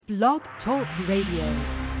Blog Talk Radio.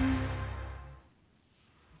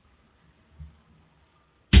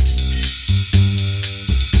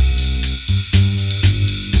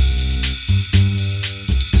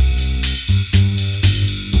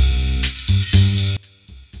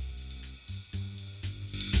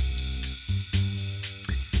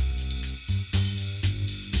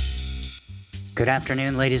 Good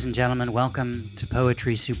afternoon, ladies and gentlemen. Welcome to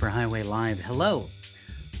Poetry Superhighway Live. Hello,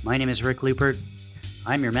 my name is Rick Lupert.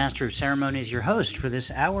 I'm your Master of Ceremonies, your host for this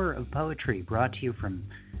hour of poetry, brought to you from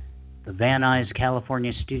the Van Nuys,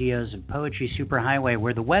 California studios of Poetry Superhighway,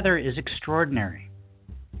 where the weather is extraordinary.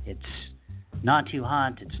 It's not too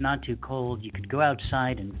hot, it's not too cold. You could go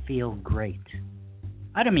outside and feel great.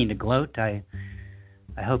 I don't mean to gloat. I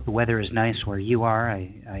hope the weather is nice where you are.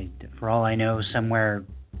 I for all I know,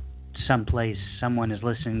 someplace, someone is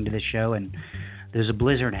listening to this show and there's a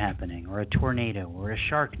blizzard happening, or a tornado, or a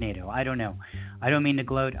sharknado. I don't know. I don't mean to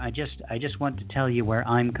gloat. I just want to tell you where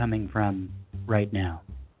I'm coming from right now.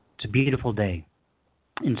 It's a beautiful day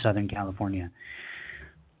in Southern California.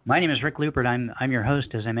 My name is Rick Lupert. I'm your host,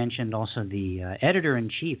 as I mentioned, also the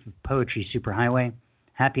editor-in-chief of Poetry Superhighway.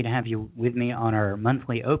 Happy to have you with me on our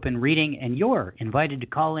monthly open reading, and you're invited to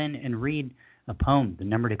call in and read a poem. The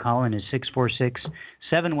number to call in is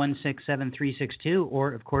 646-716-7362,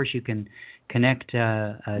 or, of course, you can connect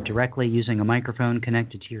directly using a microphone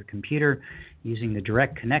connected to your computer, using the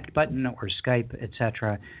direct connect button or Skype,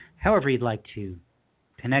 etc. However you'd like to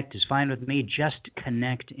connect is fine with me. Just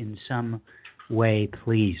connect in some way,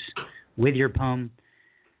 please, with your poem.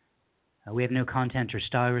 We have no content or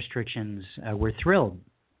style restrictions. We're thrilled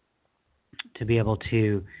to be able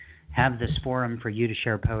to have this forum for you to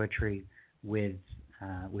share poetry with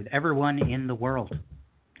everyone in the world.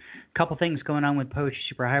 A couple things going on with Poetry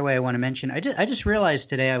Superhighway I want to mention. I just realized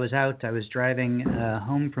today I was driving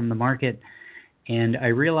home from the market, and I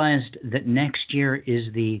realized that next year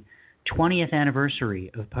is the 20th anniversary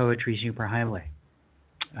of Poetry Superhighway,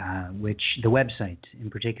 which the website in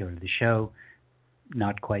particular, the show,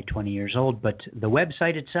 not quite 20 years old, but the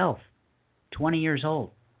website itself, 20 years old.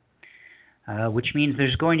 Which means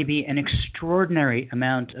there's going to be an extraordinary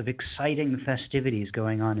amount of exciting festivities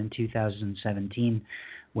going on in 2017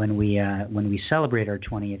 when we celebrate our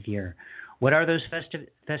 20th year. What are those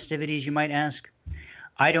festivities, you might ask?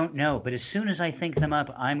 I don't know, but as soon as I think them up,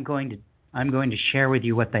 I'm going to share with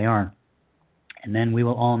you what they are, and then we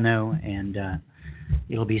will all know, and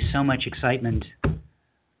it'll be so much excitement.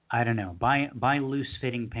 I don't know. Buy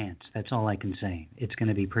loose-fitting pants. That's all I can say. It's going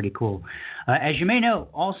to be pretty cool. As you may know,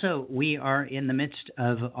 also, we are in the midst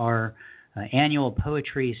of our annual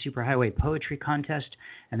Poetry Superhighway Poetry Contest,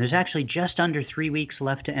 and there's actually just under 3 weeks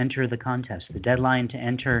left to enter the contest. The deadline to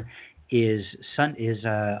enter is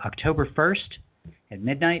October 1st at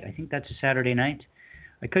midnight. I think that's a Saturday night.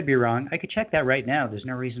 I could be wrong. I could check that right now. There's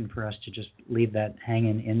no reason for us to just leave that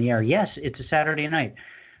hanging in the air. Yes, it's a Saturday night.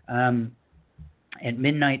 At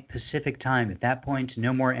midnight Pacific time. At that point,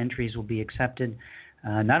 no more entries will be accepted.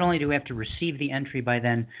 Not only do we have to receive the entry by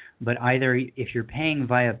then, but either if you're paying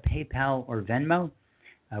via PayPal or Venmo,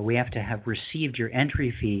 we have to have received your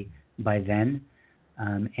entry fee by then.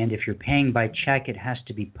 And if you're paying by check, it has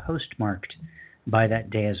to be postmarked by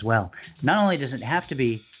that day as well. Not only does it have to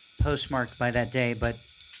be postmarked by that day, but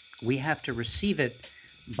we have to receive it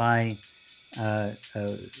by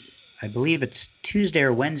I believe it's Tuesday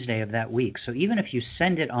or Wednesday of that week. So even if you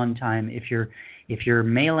send it on time, if you're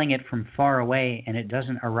mailing it from far away and it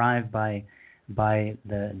doesn't arrive by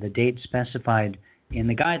the date specified in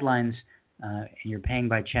the guidelines, and you're paying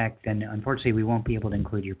by check, then unfortunately we won't be able to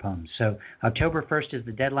include your poems. So October 1st is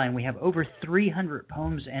the deadline. We have over 300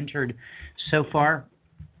 poems entered so far.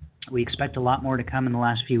 We expect a lot more to come in the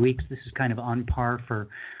last few weeks. This is kind of on par for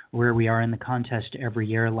where we are in the contest every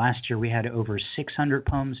year. Last year we had over 600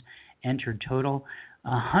 poems entered total.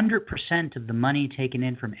 100% of the money taken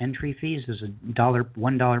in from entry fees, there's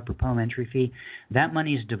 $1 per poem entry fee, that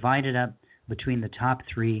money is divided up between the top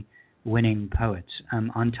 3 winning poets.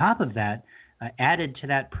 On top of that, added to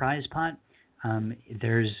that prize pot,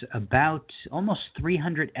 there's about almost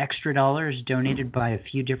 $300 extra donated by a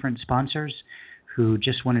few different sponsors who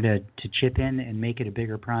just wanted to chip in and make it a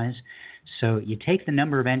bigger prize. So you take the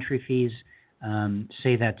number of entry fees,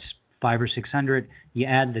 say that's 500 or 600, you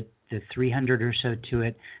add the 300 or so to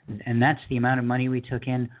it, and that's the amount of money we took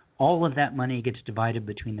in. All of that money gets divided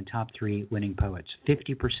between the top 3 winning poets.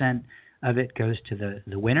 50% of it goes to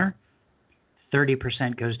the winner,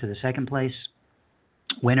 30% goes to the second place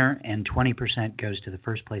winner, and 20% goes to the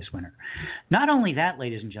first place winner. Not only that,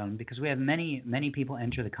 ladies and gentlemen, because we have many people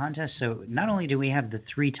enter the contest, so not only do we have the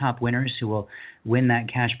 3 top winners who will win that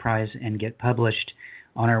cash prize and get published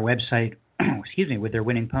on our website, excuse me, with their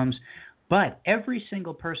winning poems. But every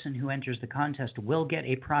single person who enters the contest will get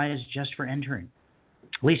a prize just for entering.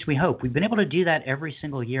 At least we hope. We've been able to do that every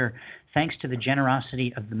single year thanks to the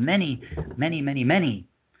generosity of the many, many, many, many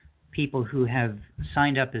people who have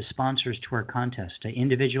signed up as sponsors to our contest,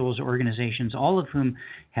 individuals, organizations, all of whom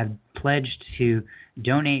have pledged to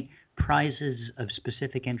donate prizes of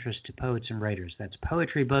specific interest to poets and writers. That's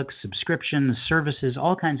poetry books, subscriptions, services,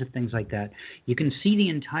 all kinds of things like that. You can see the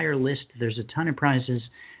entire list. There's a ton of prizes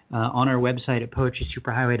on our website at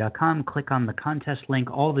poetrysuperhighway.com. Click on the contest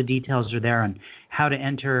link. All the details are there on how to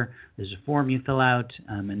enter. There's a form you fill out,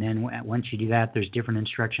 and then once you do that, there's different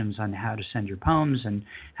instructions on how to send your poems and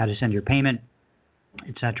how to send your payment,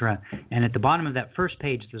 etc. And at the bottom of that first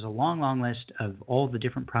page, there's a long, long list of all the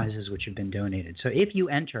different prizes which have been donated. So if you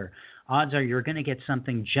enter, odds are you're going to get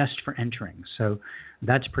something just for entering. So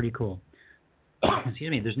that's pretty cool.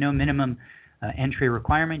 Excuse me. There's no minimum entry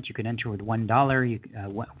requirement. You could enter with $1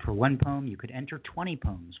 for one poem. You could enter 20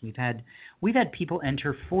 poems. We've had people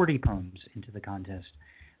enter 40 poems into the contest.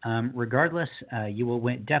 Regardless, you will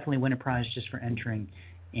definitely win a prize just for entering,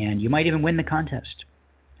 and you might even win the contest.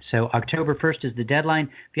 So October 1st is the deadline.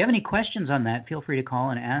 If you have any questions on that, feel free to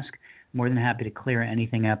call and ask. More than happy to clear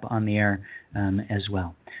anything up on the air as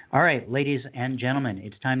well. All right, ladies and gentlemen,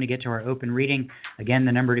 it's time to get to our open reading. Again,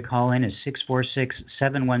 the number to call in is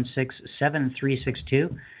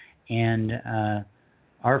 646-716-7362. And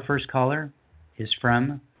our first caller is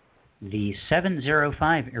from the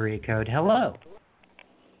 705 area code. Hello.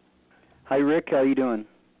 Hi, Rick. How you doing?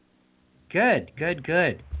 Good.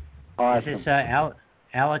 Awesome. Is this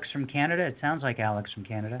Alex from Canada? It sounds like Alex from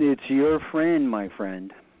Canada. It's your friend, my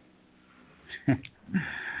friend.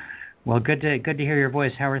 Well, good to hear your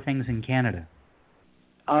voice. How are things in Canada?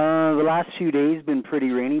 The last few days been pretty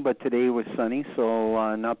rainy, but today was sunny,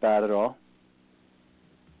 so not bad at all.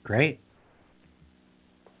 Great.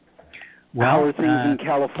 Well, how are things in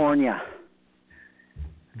California?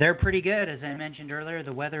 They're pretty good, as I mentioned earlier.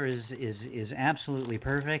 The weather is absolutely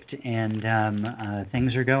perfect, and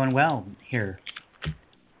things are going well here.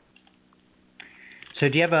 So,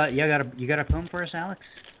 do you got a poem for us, Alex?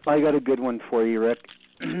 I got a good one for you, Rick.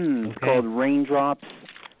 It's called Raindrops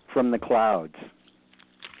from the Clouds.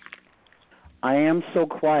 I am so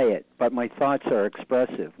quiet, but my thoughts are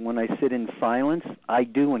expressive. When I sit in silence, I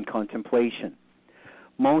do in contemplation.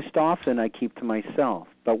 Most often I keep to myself,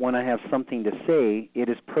 but when I have something to say, it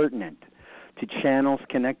is pertinent to channels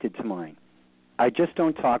connected to mine. I just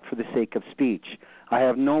don't talk for the sake of speech. I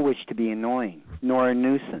have no wish to be annoying, nor a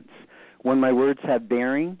nuisance. When my words have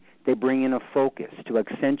bearing, they bring in a focus to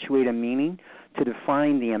accentuate a meaning, to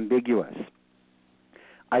define the ambiguous.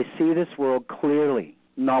 I see this world clearly,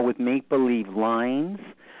 not with make-believe lines,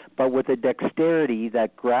 but with a dexterity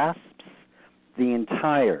that grasps the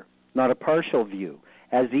entire, not a partial view,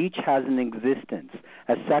 as each has an existence,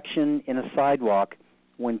 a section in a sidewalk.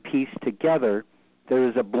 When pieced together, there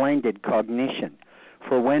is a blended cognition.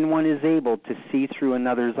 For when one is able to see through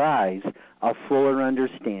another's eyes, a fuller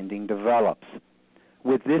understanding develops.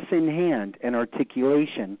 With this in hand, an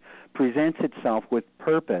articulation presents itself with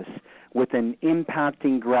purpose, with an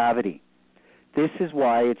impacting gravity. This is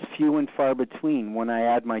why it's few and far between when I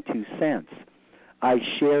add my 2 cents. I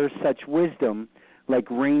share such wisdom like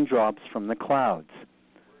raindrops from the clouds.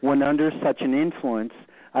 When under such an influence,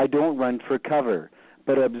 I don't run for cover,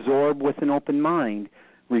 but absorb with an open mind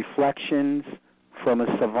reflections from a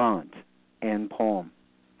savant. End poem.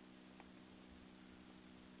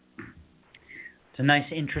 It's a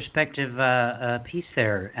nice introspective piece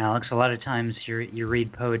there, Alex. A lot of times you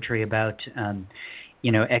read poetry about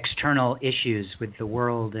external issues with the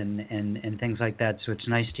world and things like that. So it's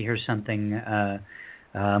nice to hear something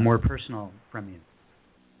more personal from you.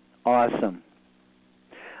 Awesome.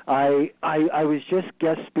 I was just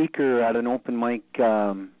guest speaker at an open mic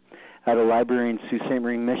at a library in Sioux St,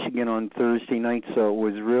 Michigan on Thursday night. So it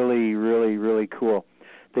was really, really, really cool.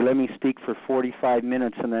 They let me speak for 45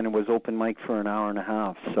 minutes, and then it was open mic for an hour and a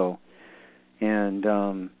half. So, and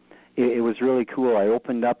it was really cool. I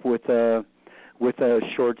opened up with a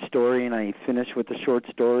short story, and I finished with the short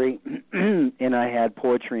story, and I had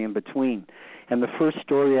poetry in between. And the first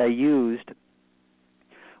story I used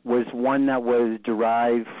was one that was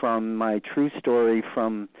derived from my true story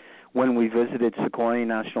from when we visited Sequoia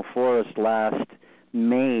National Forest last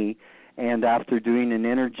May. And after doing an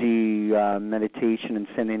energy meditation and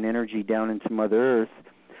sending energy down into Mother Earth,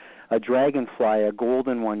 a dragonfly, a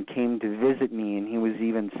golden one, came to visit me, and he was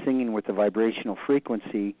even singing with a vibrational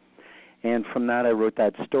frequency. And from that, I wrote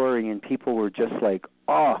that story, and people were just like,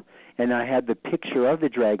 oh. And I had the picture of the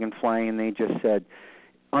dragonfly, and they just said,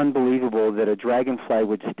 unbelievable that a dragonfly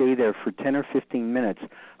would stay there for 10 or 15 minutes,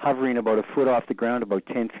 hovering about a foot off the ground, about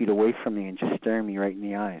 10 feet away from me, and just staring me right in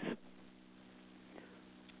the eyes.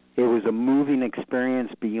 It was a moving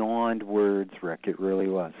experience beyond words, Rick. It really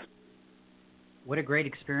was. What a great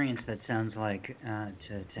experience that sounds like,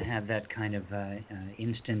 to have that kind of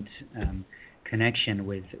instant connection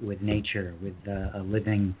with nature, with a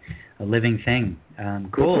living thing.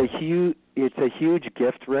 Cool. It's a huge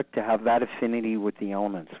gift, Rick, to have that affinity with the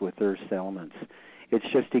elements, with Earth's elements.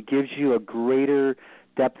 It gives you a greater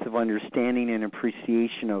depth of understanding and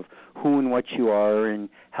appreciation of who and what you are and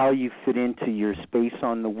how you fit into your space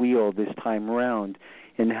on the wheel this time around,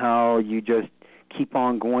 and how you just keep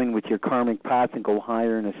on going with your karmic path and go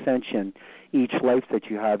higher in ascension each life that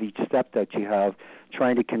you have, each step that you have,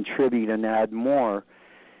 trying to contribute and add more,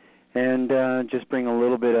 and just bring a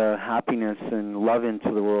little bit of happiness and love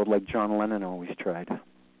into the world like John Lennon always tried.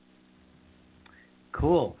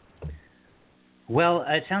 Cool. Well,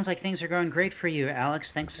 it sounds like things are going great for you, Alex.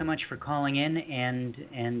 Thanks so much for calling in and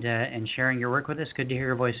sharing your work with us. Good to hear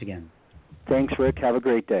your voice again. Thanks, Rick. Have a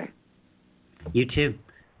great day. You too.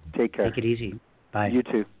 Take care. Take it easy. Bye. You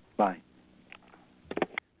too. Bye.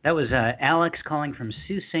 That was Alex calling from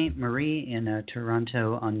Sioux St. Marie in in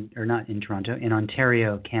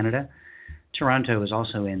Ontario, Canada. Toronto is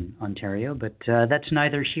also in Ontario, but that's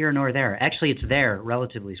neither here nor there. Actually, it's there,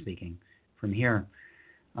 relatively speaking, from here,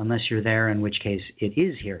 unless you're there, in which case it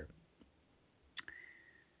is here.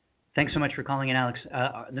 Thanks so much for calling in, Alex.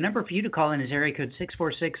 The number for you to call in is area code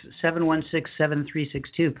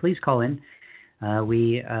 646-716-7362. Please call in.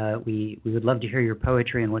 We would love to hear your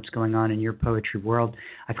poetry and what's going on in your poetry world.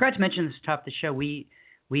 I forgot to mention this at the top of the show. We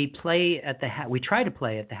try to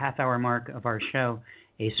play at the half-hour mark of our show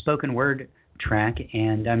a spoken word track,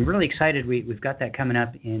 and I'm really excited. We've got that coming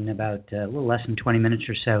up in about a little less than 20 minutes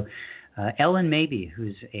or so. Ellyn Maybe,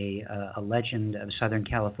 who's a legend of Southern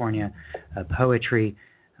California poetry,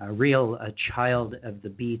 a child of the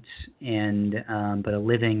beats, and but a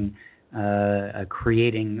living,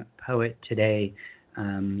 creating poet today,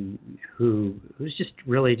 who's just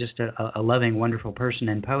really just a loving, wonderful person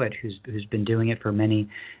and poet who's been doing it for many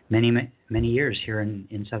years here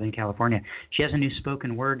in Southern California. She has a new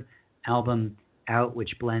spoken word album out,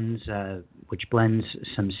 which blends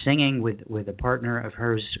some singing with a partner of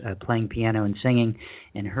hers playing piano and singing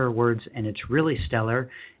in her words, and it's really stellar.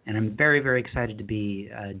 And I'm very, very excited to be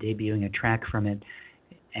debuting a track from it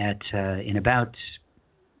in about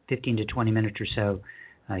 15 to 20 minutes or so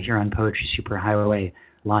here on Poetry Superhighway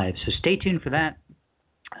Live. So stay tuned for that.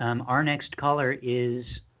 Our next caller is,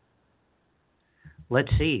 let's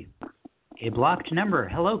see, a blocked number.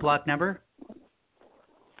 Hello, blocked number.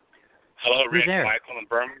 Hello, Rick. There? Michael in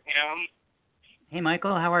Birmingham. Hey,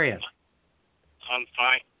 Michael. How are you? I'm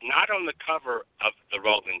fine. Not on the cover of the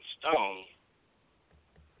Rolling Stone,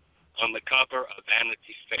 on the cover of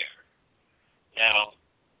Vanity Fair. Now,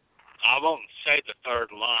 I won't say the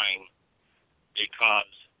third line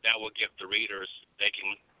because that will give the readers, they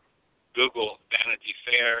can Google Vanity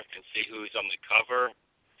Fair and see who's on the cover,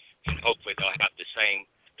 and hopefully they'll have the same.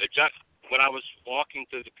 When I was walking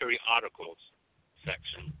through the periodicals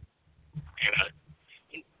section, and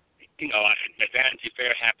the Vanity Fair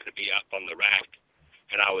happened to be up on the rack,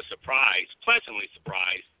 and I was pleasantly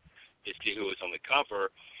surprised to see who was on the cover,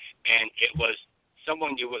 and it was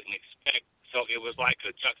someone you wouldn't expect. So it was like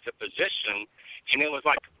a juxtaposition, and it was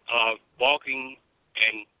like walking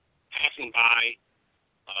and passing by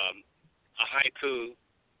a haiku.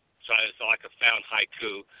 So it's like a found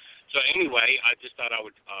haiku. So anyway, I just thought I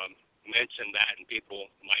would mention that, and people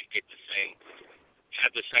might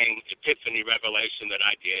have the same epiphany revelation that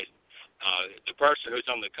I did. The person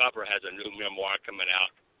who's on the cover has a new memoir coming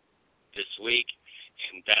out this week,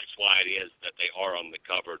 and that's why it is that they are on the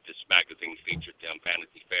cover. This magazine featured them,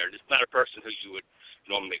 Vanity Fair. It's not a person who you would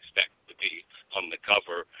normally expect to be on the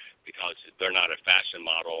cover because they're not a fashion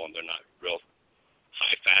model and they're not real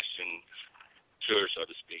high fashion tour, so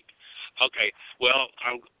to speak. Okay, well,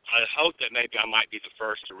 I hope that maybe I might be the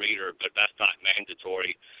first to read her, but that's not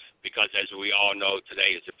mandatory because, as we all know,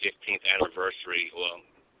 today is the 15th anniversary,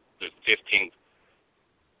 the 15th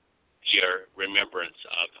year remembrance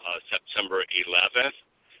of September 11th.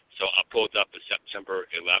 So I pulled up a September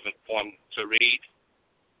 11th poem to read,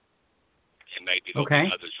 and maybe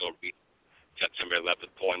others will read September 11th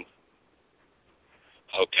poem.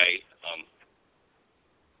 Okay.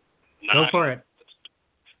 Go for it.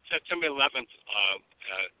 September 11th,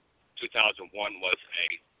 2001 was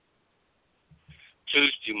a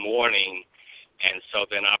Tuesday morning, and so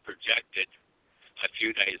then I projected a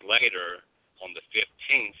few days later on the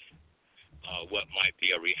 15th what might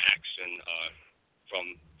be a reaction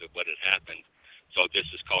from what had happened. So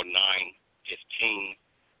this is called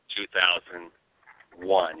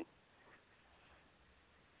 9/15/2001.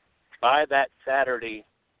 By that Saturday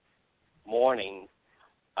morning,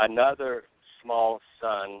 another small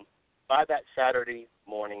sun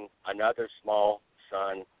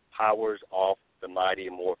powers off the mighty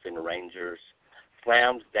Morphin Rangers,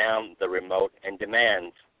 slams down the remote, and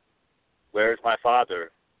demands, "Where's my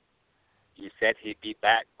father? You said he'd be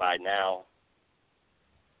back by now."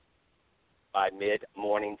 By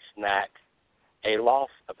mid-morning snack, a loss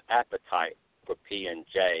of appetite for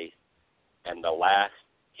P&J, and the last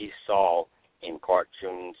he saw in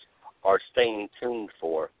cartoons are staying tuned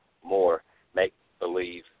for more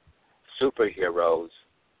make-believe superheroes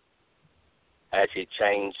as he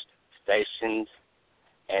changed stations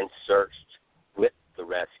and searched with the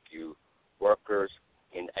rescue workers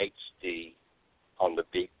in HD on the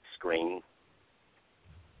big screen.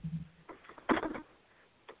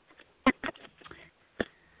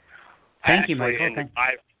 Thank you, Actually, Michael.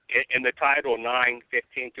 in the title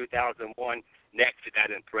 9/15/2001, next to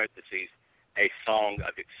that in parentheses, a song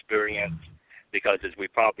of experience, because as we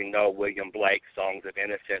probably know, William Blake, songs of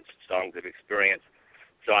innocence, songs of experience.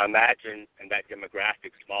 So I imagine in that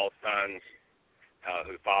demographic, small sons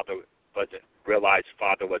who realized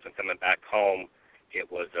father wasn't coming back home,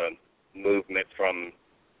 it was a movement from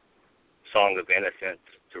song of innocence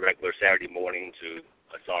to regular Saturday morning to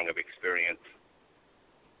a song of experience.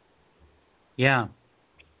 Yeah.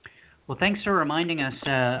 Well, thanks for reminding us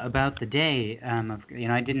about the day.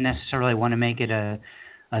 I didn't necessarily want to make it a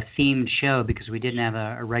themed show because we didn't have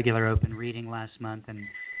a regular open reading last month,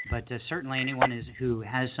 but certainly anyone who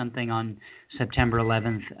has something on September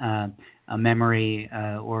 11th, a memory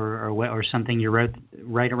or something you wrote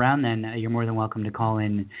right around then, you're more than welcome to call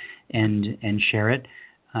in and share it.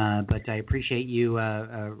 But I appreciate you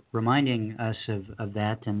reminding us of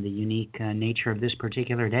that and the unique nature of this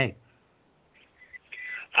particular day.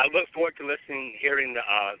 I look forward to hearing the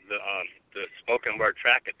spoken word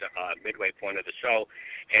track at the midway point of the show,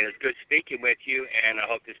 and it's good speaking with you, and I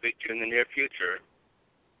hope to speak to you in the near future.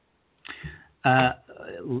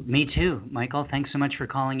 Me too, Michael. Thanks so much for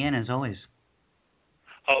calling in, as always.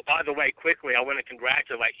 Oh, by the way, quickly, I want to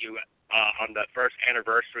congratulate you on the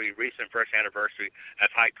recent first anniversary of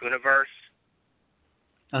Haikuniverse.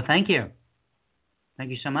 Oh, thank you. Thank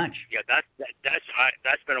you so much. Yeah,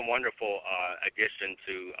 that's been a wonderful addition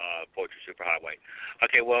to Poetry Superhighway.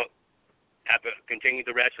 Okay, well, continue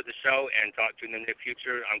the rest of the show and talk to you in the near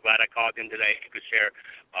future. I'm glad I called in today and could share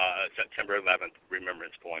September 11th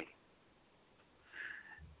Remembrance Poem.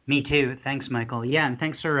 Me too. Thanks, Michael. Yeah, and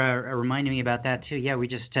thanks for reminding me about that too. Yeah, we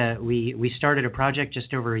just we started a project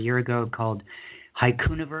just over a year ago called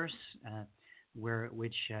Haikuniverse,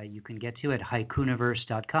 which you can get to at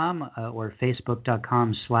haikuniverse.com or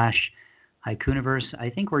facebook.com/Haikuniverse. I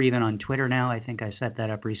think we're even on Twitter now. I think I set that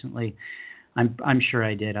up recently. I'm sure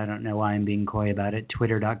I did. I don't know why I'm being coy about it.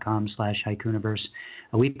 Twitter.com/Haikuniverse.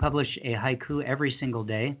 We publish a haiku every single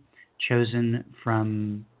day, chosen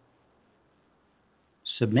from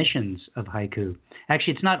submissions of haiku.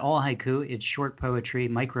 Actually, it's not all haiku. It's short poetry,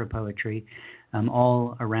 micro poetry,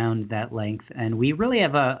 all around that length. And we really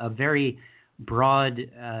have a very broad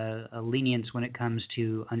lenience when it comes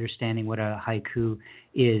to understanding what a haiku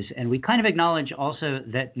is. And we kind of acknowledge also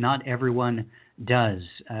that not everyone does.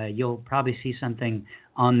 You'll probably see something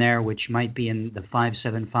on there which might be in the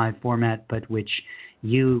 575 format, but which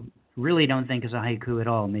you really don't think is a haiku at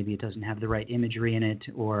all. Maybe it doesn't have the right imagery in it,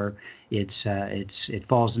 or it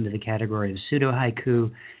falls into the category of pseudo haiku,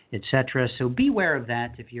 etc. So beware of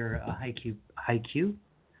that if you're a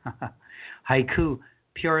haiku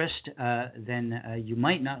purist. Then you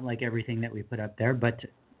might not like everything that we put up there, but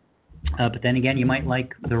then again, you might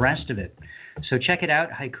like the rest of it. So check it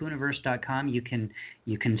out, haikuniverse.com. You can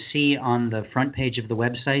see on the front page of the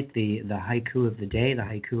website the haiku of the day, the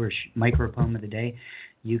haiku or micro poem of the day.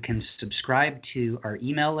 You can subscribe to our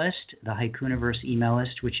email list, the Haikuniverse email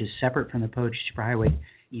list, which is separate from the Poetry Superhighway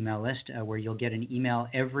email list, where you'll get an email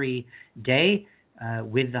every day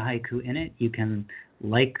with the haiku in it. You can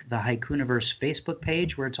like the Haikuniverse Facebook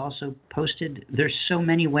page, where it's also posted. There's so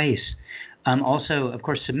many ways. Also, of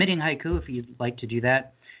course, submitting haiku, if you'd like to do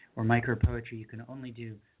that, or micro poetry, you can only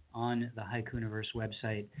do on the Haikuniverse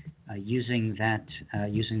website using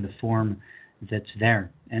the form that's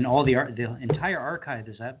there. And all the entire archive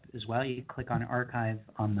is up as well. You click on archive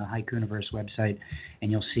on the Haikuniverse website,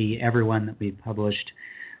 and you'll see everyone that we've published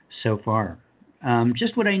so far.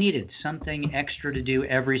 Just what I needed, something extra to do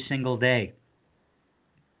every single day.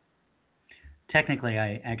 Technically,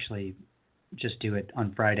 I actually just do it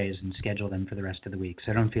on Fridays and schedule them for the rest of the week,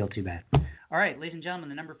 so I don't feel too bad. All right, ladies and gentlemen,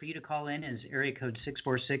 the number for you to call in is area code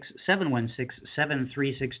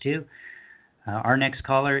 646-716-7362. Our next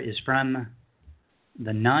caller is from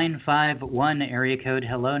the 951 area code.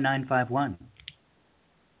 Hello, 951.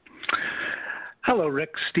 Hello, Rick.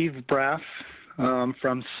 Steve Braff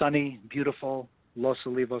from sunny, beautiful Los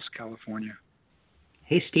Olivos, California.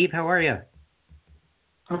 Hey, Steve, how are you?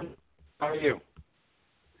 How are you?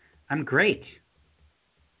 I'm great.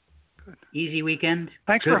 Good. Easy weekend,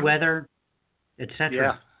 Thanks good weather,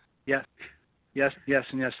 etc. Yes.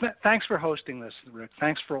 Thanks for hosting this, Rick.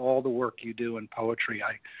 Thanks for all the work you do in poetry.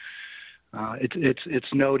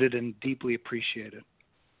 It's noted and deeply appreciated.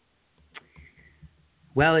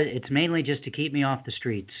 Well, it's mainly just to keep me off the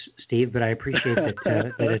streets, Steve. But I appreciate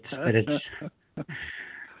that it's.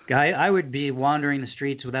 I would be wandering the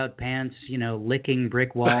streets without pants, licking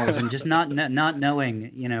brick walls, and just not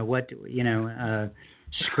knowing, what,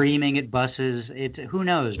 screaming at buses. Who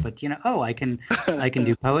knows? But I can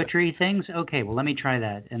do poetry things. Okay, well, let me try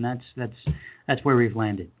that, and that's where we've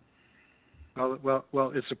landed.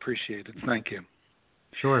 Well, it's appreciated. Thank you.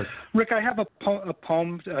 Sure. Rick, I have a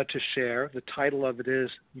poem to share. The title of it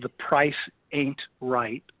is "The Price Ain't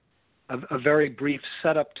Right." A very brief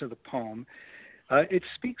setup to the poem. It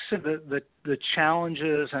speaks to the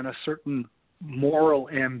challenges and a certain moral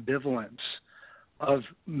ambivalence of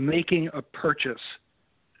making a purchase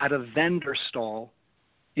at a vendor stall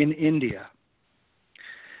in India.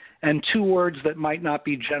 And two words that might not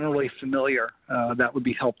be generally familiar that would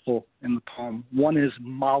be helpful in the poem. One is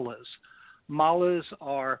malas. Malas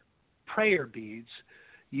are prayer beads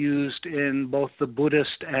used in both the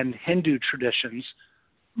Buddhist and Hindu traditions,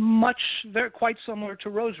 they're quite similar to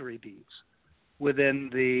rosary beads within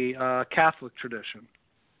the Catholic tradition.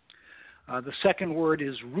 The second word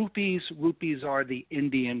is rupees. Rupees are the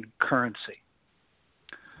Indian currency.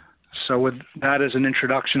 So with that as an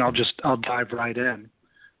introduction, I'll dive right in.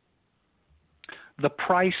 The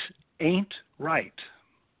price ain't right.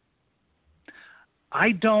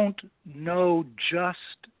 I don't know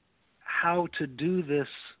just how to do this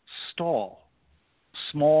stall.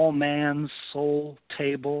 Small man's soul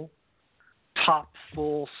table, top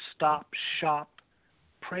full stop shop,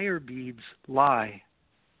 prayer beads lie.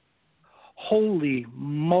 Holy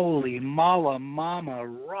moly, mala mama,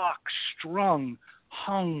 rock strung,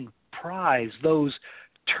 hung prize, those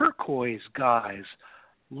turquoise guys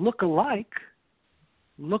look alike,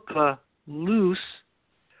 look loose,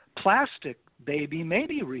 plastic baby,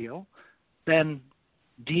 maybe real, then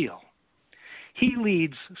deal. He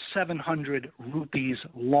leads 700 rupees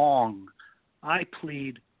long. I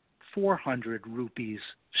plead 400 rupees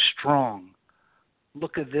strong.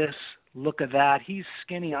 Look at this, look at that. He's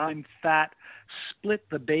skinny, I'm fat. Split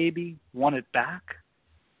the baby, want it back?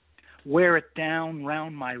 Wear it down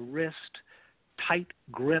round my wrist. Tight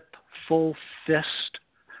grip, full fist.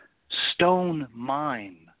 Stone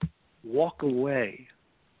mine, walk away.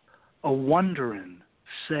 A wonderin',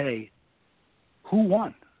 say, who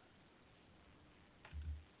won?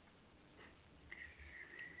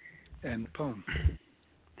 End poem.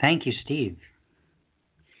 Thank you, Steve.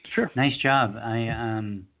 Sure. Nice job.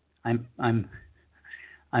 I'm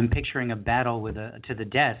picturing a battle to the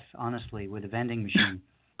death, honestly, with a vending machine.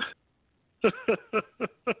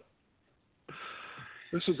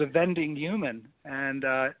 This was a vending human, and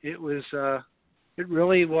it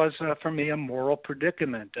really was for me a moral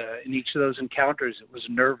predicament. In each of those encounters, it was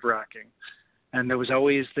nerve-wracking, and there was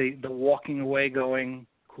always the walking away, going,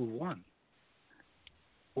 "Who won?"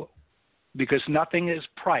 Well, because nothing is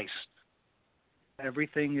priced.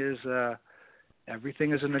 Everything is a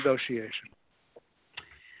negotiation.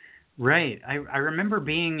 Right. I remember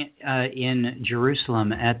being in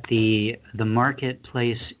Jerusalem at the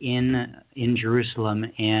marketplace in Jerusalem,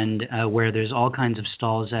 and where there's all kinds of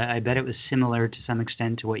stalls. I bet it was similar to some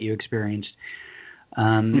extent to what you experienced.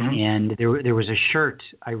 And there was a shirt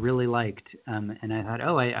I really liked, and I thought,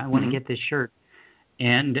 I want to get this shirt.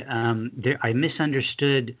 And I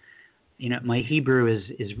misunderstood. My Hebrew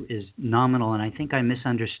is nominal, and I think I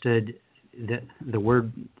misunderstood the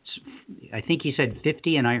word. I think he said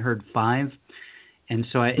 50, and I heard 5, and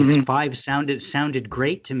so 5 sounded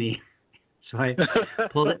great to me. So I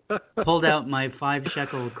pulled out my 5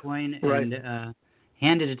 shekel coin and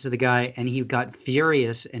handed it to the guy, and he got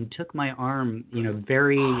furious and took my arm,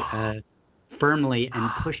 very firmly,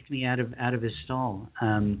 and pushed me out of his stall.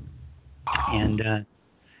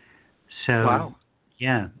 Wow.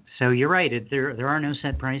 Yeah. So you're right. There are no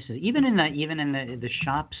set prices, even in the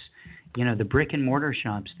shops. The brick and mortar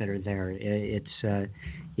shops that are there,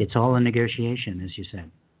 it's all a negotiation, as you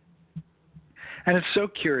said. And it's so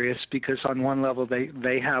curious because on one level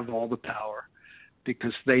they have all the power,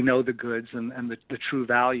 because they know the goods and the true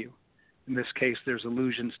value. In this case, there's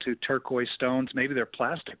allusions to turquoise stones. Maybe they're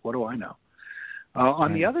plastic. What do I know?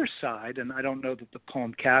 On the other side, and I don't know that the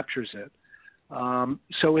poem captures it,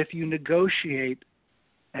 so if you negotiate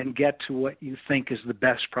and get to what you think is the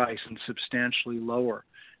best price and substantially lower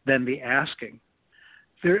than the asking,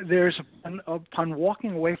 there's, upon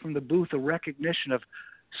walking away from the booth, a recognition of,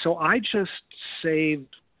 so I just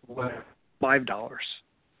saved $5.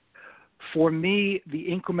 For me, the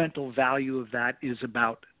incremental value of that is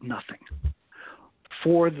about nothing.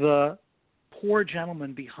 For the poor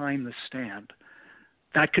gentleman behind the stand,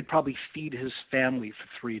 that could probably feed his family for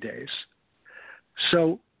 3 days.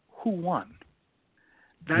 So who won?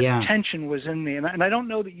 That tension was in me. And I don't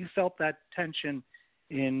know that you felt that tension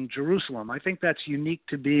in Jerusalem. I think that's unique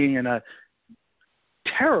to being in a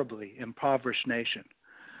terribly impoverished nation.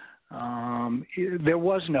 There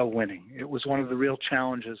was no winning. It was one of the real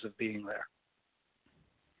challenges of being there.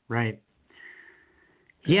 Right.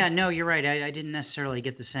 Yeah, no, you're right. I didn't necessarily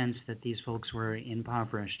get the sense that these folks were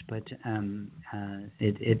impoverished, but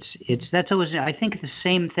that's always, I think, the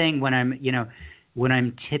same thing when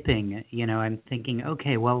I'm tipping. I'm thinking,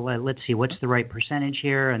 okay, well, let's see, what's the right percentage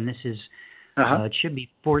here, and this is. It should be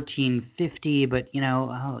 $14.50, but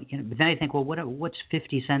but then I think, well, what's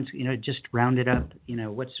 50 cents? Just round it up.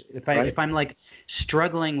 If I'm like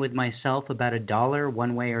struggling with myself about $1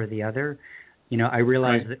 one way or the other, I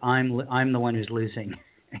realize that I'm the one who's losing.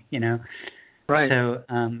 Right. So,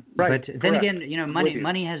 but then again,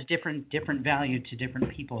 money has different value to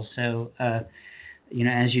different people. So, as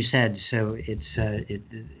you said, so it's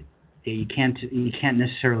You can't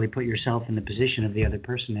necessarily put yourself in the position of the other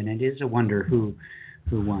person, and it is a wonder who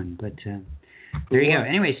won. But there you go.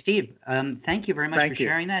 Anyway, Steve, thank you very much for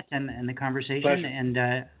sharing that and the conversation. Pleasure.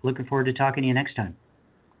 And looking forward to talking to you next time.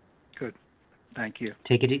 Good. Thank you.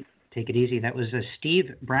 Take it easy. That was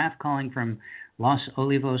Steve Braff calling from Los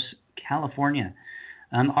Olivos, California.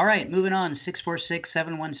 All right, moving on.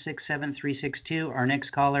 646-716-7362. Our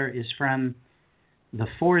next caller is from the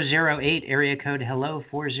 408 area code. Hello,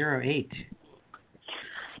 408.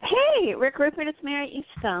 Hey, Rick Rupert, it's Mary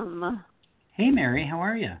Eastham. Hey, Mary, how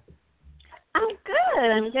are you? I'm good.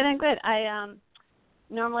 I'm good.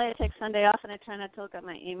 Normally I take Sunday off and I try not to look at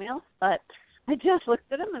my emails, but I just looked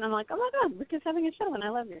at them and I'm like, oh my God, Rick is having a show and I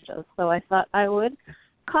love your show. So I thought I would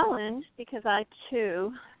call in because I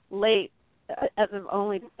too, late, as of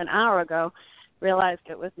only an hour ago, realized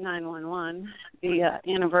it was 9/11, the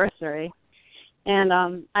anniversary. And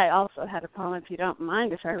I also had a poem, if you don't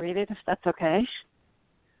mind, if I read it, if that's okay.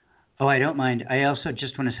 Oh, I don't mind. I also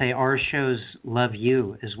just want to say our shows love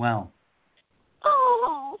you as well.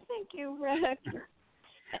 Oh, thank you, Rick.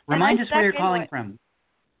 Remind us where you're calling from.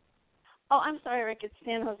 Oh, I'm sorry, Rick. It's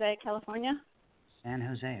San Jose, California. San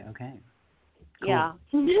Jose, okay. Cool. Yeah.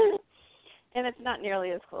 And it's not nearly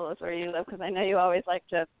as cool as where you live, because I know you always like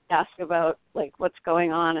to ask about, like, what's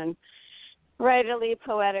going on and writily,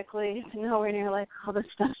 poetically, nowhere near like all the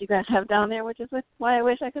stuff you guys have down there, which is why I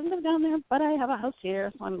wish I could live down there, but I have a house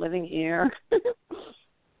here, so I'm living here.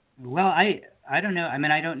 Well, I don't know. I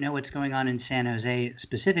mean, I don't know what's going on in San Jose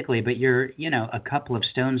specifically, but you're, a couple of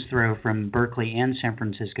stones throw from Berkeley and San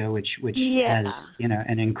Francisco, which has,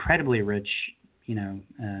 an incredibly rich,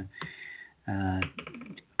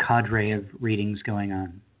 cadre of readings going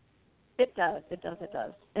on. It does.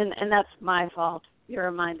 And that's my fault. You're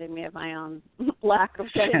reminding me of my own lack of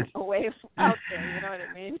getting away from out there, you know what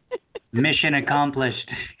I mean? Mission accomplished.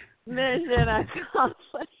 Mission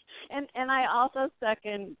accomplished. And I also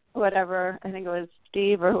second whatever, I think it was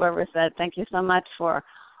Steve or whoever said, thank you so much for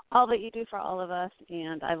all that you do for all of us.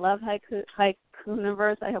 And I love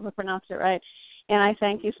Haikuniverse. I hope I pronounced it right. And I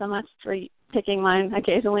thank you so much for picking mine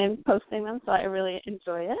occasionally and posting them, so I really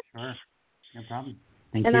enjoy it. Sure. No problem.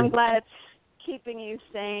 Thank you. And I'm glad it's keeping you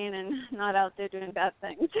sane and not out there doing bad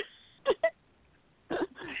things.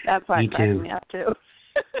 That part cracks me up, too.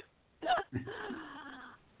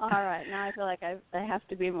 All right. Now I feel like I have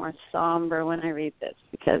to be more somber when I read this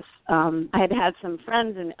because I had some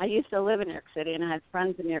friends, and I used to live in New York City, and I had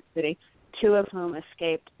friends in New York City, two of whom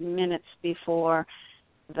escaped minutes before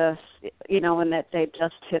when they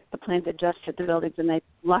just hit, the plane had just hit the buildings, and they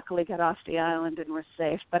luckily got off the island and were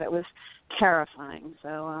safe, but it was terrifying.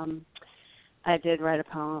 So I did write a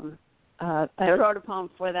poem. I wrote a poem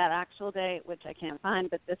for that actual date, which I can't find,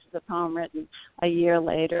 but this is a poem written a year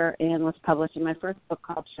later and was published in my first book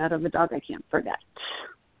called Shadow of the Dog I Can't Forget.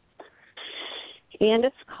 And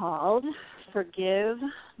it's called Forgive,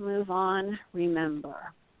 Move On,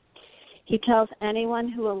 Remember. He tells anyone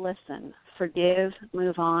who will listen, forgive,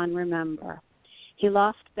 move on, remember. He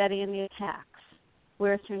lost Betty in the attacks.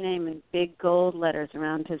 wears her name in big gold letters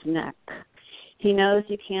around his neck. He knows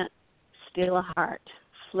you can't steal a heart,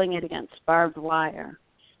 fling it against barbed wire,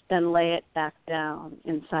 then lay it back down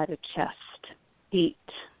inside a chest. Beat,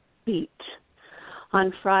 beat.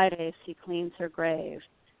 On Fridays, he cleans her grave,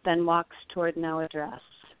 then walks toward no address,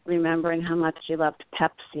 remembering how much she loved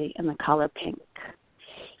Pepsi and the color pink.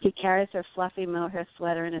 He carries her fluffy mohair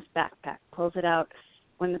sweater in his backpack, pulls it out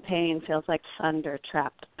when the pain feels like thunder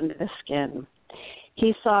trapped under the skin.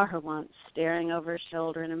 He saw her once, staring over his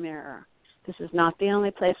shoulder in a mirror. This is not the only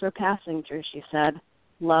place we're passing through, she said.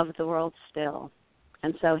 Love the world still.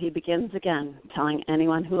 And so he begins again, telling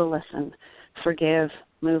anyone who will listen, forgive,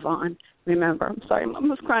 move on, remember. I'm sorry, Mom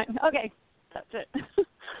was crying. Okay, that's it.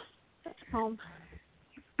 That's the poem.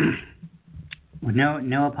 Well,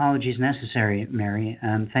 no apologies necessary, Mary.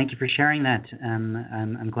 Thank you for sharing that.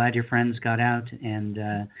 I'm glad your friends got out, and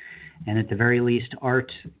at the very least,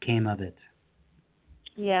 art came of it.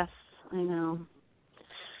 Yes, I know.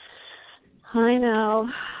 I know.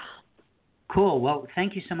 Cool. Well,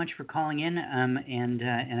 thank you so much for calling in, and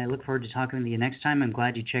I look forward to talking with you next time. I'm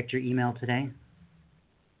glad you checked your email today.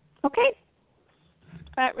 Okay.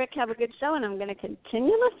 All right, Rick, have a good show, and I'm going to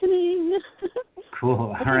continue listening.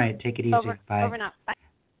 Cool. Okay. All right, take it easy. Bye. Over now. Bye.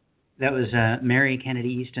 That was Mary Kennedy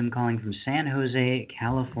Easton calling from San Jose,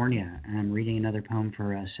 California. And I'm reading another poem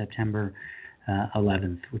for September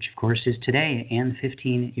 11th, which, of course, is today and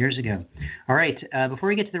 15 years ago. All right, before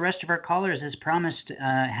we get to the rest of our callers, as promised,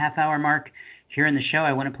 half-hour mark here in the show,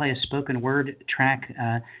 I want to play a spoken word track.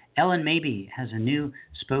 Ellyn Maybe has a new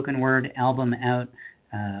spoken word album out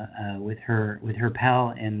with her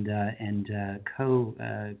pal and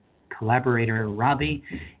collaborator Robbie,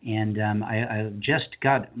 and I just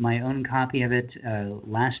got my own copy of it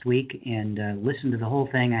last week and listened to the whole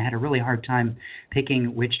thing. I had a really hard time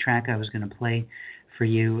picking which track I was going to play for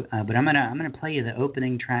you, but I'm gonna play you the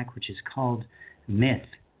opening track, which is called Myth.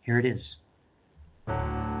 Here it is.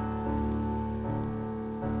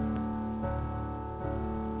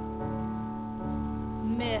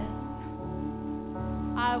 Myth.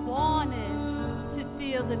 I wanted to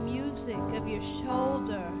feel the music of your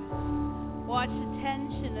shoulders, watch the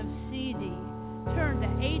tension of CD, turn to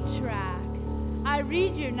 8-track. I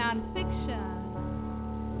read your nonfiction.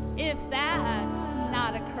 If that's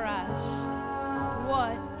not a crush,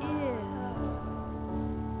 what is?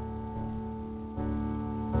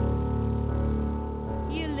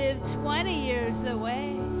 You live 20 years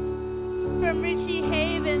away from Richie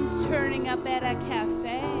Havens turning up at a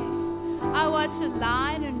cafe. I watch the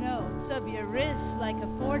liner notes of your wrist like a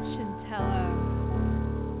fortune teller.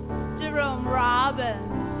 Jerome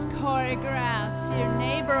Robbins choreographs your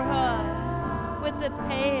neighborhood with the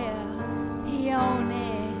pale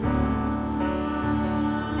peony.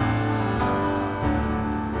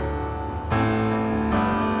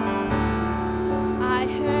 I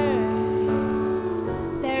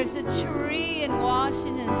heard there's a tree in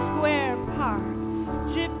Washington Square Park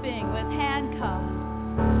dripping with handcuffs.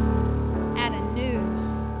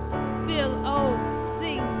 Bill Oates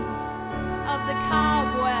sings of the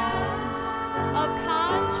cobwebs of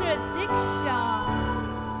contradiction.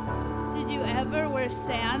 Did you ever wear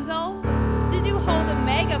sandals? Did you hold a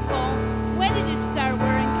megaphone? When did you start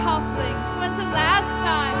wearing cufflinks? When's the last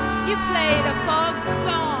time you played a folk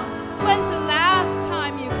song? When's the last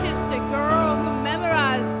time you kissed a girl who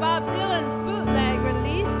memorized Bob Dylan's bootleg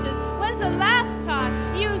releases? When's the last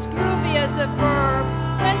time you used groovy as a verb?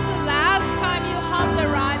 When's the last time you hummed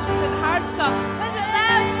the rhymes with hardstyle? When's the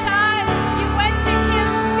last time you went to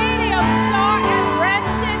Kim's video store and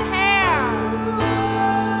rented hair?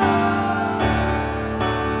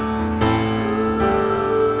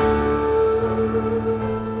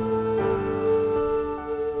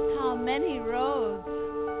 How many roads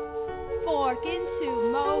fork into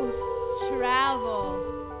most travel?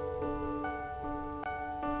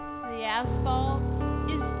 The asphalt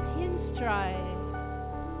is pinstripe.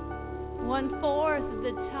 1/4 of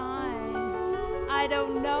the time, I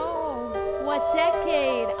don't know what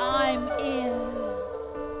decade I'm in.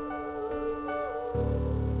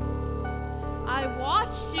 I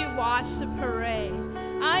watched you watch the parade.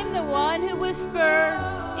 I'm the one who whispered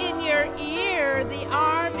in your ear the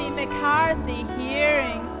Army McCarthy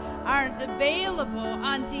hearings aren't available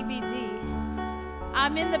on DVD.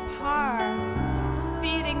 I'm in the park,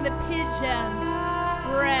 feeding the pigeons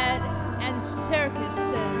bread and circuses.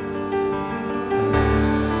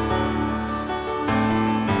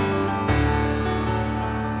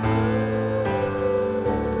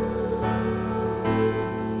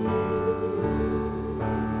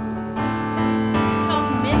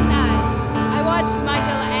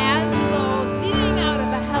 Michelangelo leaning out of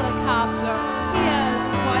a helicopter. He has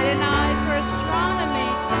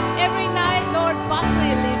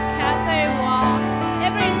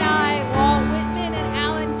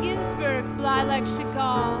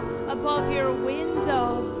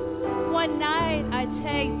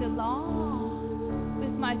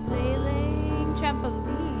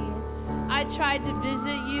tried to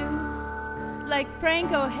visit you, like Frank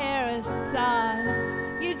O'Hara's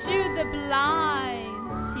son. You drew the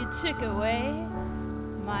blinds, you took away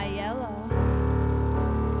my yellow.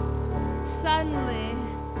 Suddenly,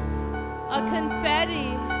 a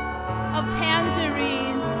confetti of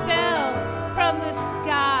tangerines fell from the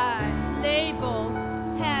sky, labeled,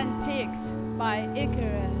 hand-picked by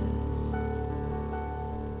Icarus.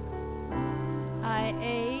 I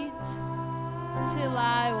ate till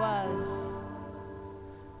I was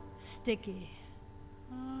sticky.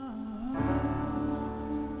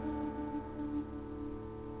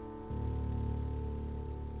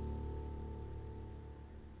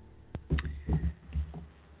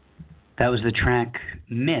 That was the track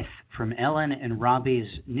Myth from Ellyn and Robbie's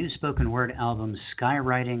new spoken word album,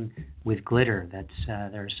 Skywriting With Glitter. That's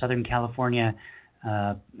their Southern California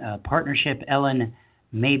partnership. Ellyn,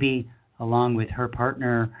 maybe, along with her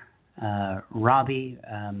partner, Robbie.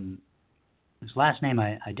 His last name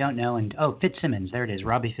I don't know. And Fitzsimmons, there it is,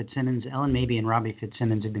 Robbie Fitzsimmons. Ellyn Mabey and Robbie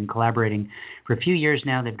Fitzsimmons have been collaborating for a few years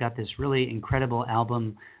now. They've got this really incredible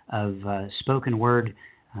album of spoken word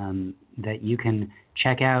that you can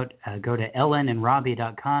check out. Go to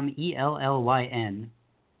ellynandrobbie.com, ELLYN,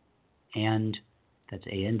 and that's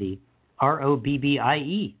AND,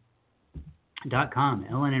 ROBBIE.com,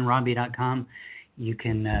 ellynandrobbie.com. You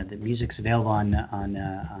can the music's available on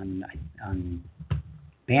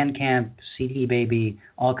Bandcamp, CD Baby,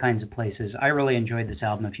 all kinds of places. I really enjoyed this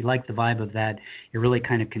album. If you like the vibe of that, it really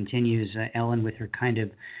kind of continues Ellyn with her kind of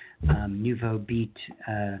nouveau beat,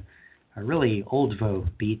 a really old Vo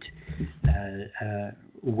beat,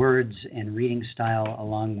 words and reading style,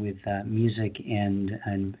 along with music and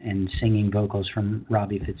singing vocals from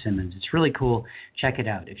Robbie Fitzsimmons. It's really cool. Check it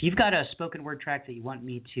out. If you've got a spoken word track that you want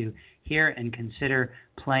me to hear and consider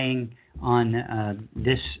playing on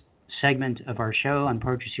this segment of our show on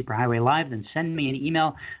Poetry Superhighway Live, then send me an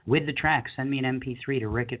email with the track. Send me an MP3 to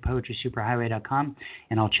rick@poetrysuperhighway.com,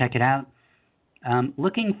 and I'll check it out.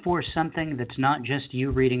 Looking for something that's not just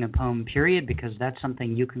you reading a poem, period, because that's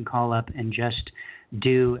something you can call up and just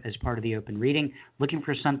do as part of the open reading. Looking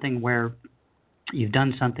for something where you've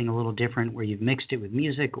done something a little different, where you've mixed it with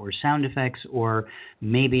music or sound effects, or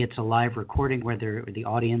maybe it's a live recording where the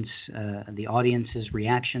audience's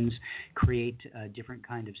reactions create a different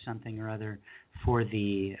kind of something or other for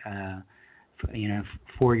the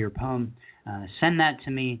for your poem. Send that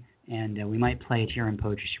to me, and we might play it here on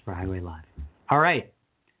Poetry Superhighway Live. All right.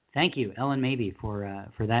 Thank you, Ellyn Mabey, for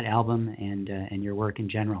that album and your work in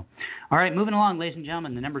general. All right, moving along, ladies and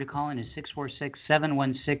gentlemen. The number to call in is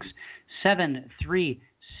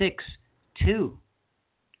 646-716-7362.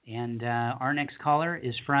 And our next caller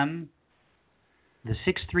is from the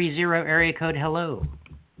 630 area code. Hello.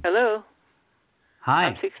 Hello. Hi.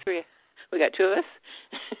 I'm 63. We got two of us.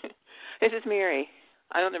 This is Mary.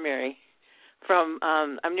 Another Mary. From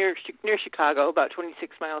I'm near Chicago, about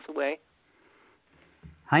 26 miles away.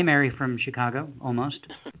 Hi, Mary from Chicago, almost.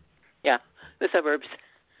 Yeah, the suburbs.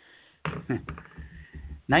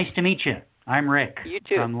 Nice to meet you. I'm Rick. You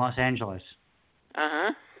too. From Los Angeles.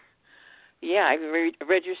 Uh-huh. Yeah, I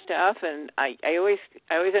read your stuff, and I always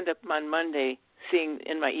end up on Monday seeing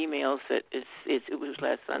in my emails that it was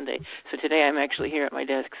last Sunday. So today I'm actually here at my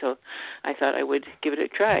desk, so I thought I would give it a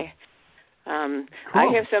try. Cool. I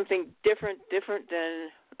have something different than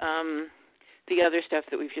the other stuff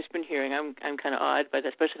that we've just been hearing. I'm kind of awed by that,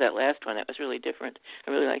 especially that last one. That was really different.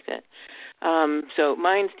 I really like that. So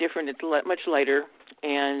mine's different. It's much lighter,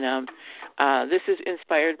 and this is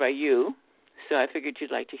inspired by you. So I figured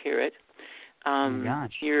you'd like to hear it. Oh my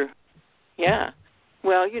gosh. Yeah.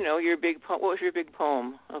 Well, your big what was your big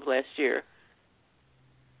poem of last year?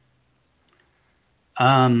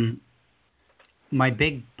 My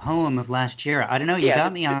big poem of last year. I don't know. You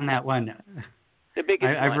got me on that one. The biggest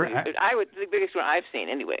one. The biggest one I've seen,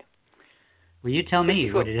 anyway. Well, you tell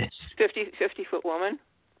me what it is. 50-foot woman.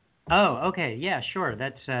 Oh, okay. Yeah, sure.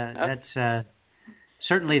 That's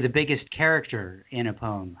certainly the biggest character in a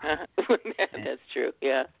poem. That's true.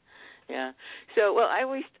 Yeah. So, well, I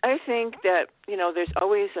think that there's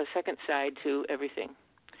always a second side to everything,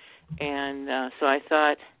 and so I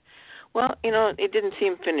thought, well, it didn't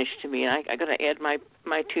seem finished to me, and I got to add my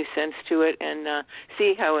 2 cents to it and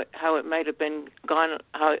see how it might have gone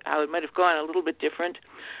a little bit different,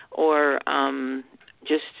 or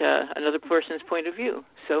just another person's point of view.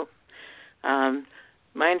 So,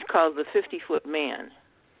 mine's called The 50-Foot Man.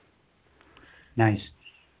 Nice.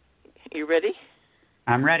 You ready?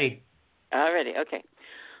 I'm ready. All righty, okay.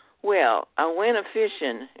 Well, I went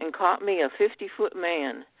a-fishing and caught me a 50-foot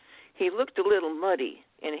man. He looked a little muddy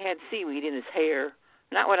and had seaweed in his hair,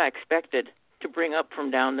 not what I expected to bring up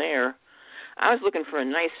from down there. I was looking for a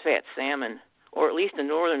nice fat salmon, or at least a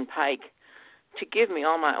northern pike, to give me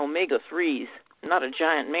all my omega-3s, not a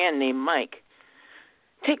giant man named Mike.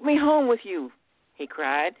 "Take me home with you," he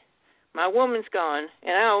cried. "My woman's gone,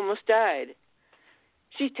 and I almost died.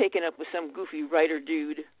 She's taken up with some goofy writer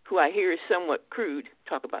dude who I hear is somewhat crude,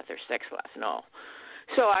 talk about their sex life and all.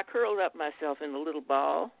 So I curled up myself in the little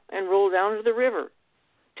ball and rolled down to the river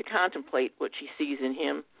to contemplate what she sees in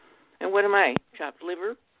him. And what am I, chopped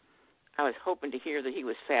liver? I was hoping to hear that he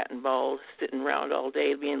was fat and bald, sitting around all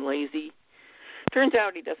day being lazy. Turns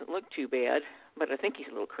out he doesn't look too bad, but I think he's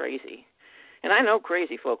a little crazy. And I know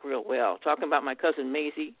crazy folk real well, talking about my cousin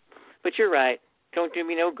Maisie. But you're right. Don't do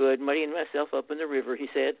me no good, muddying myself up in the river, he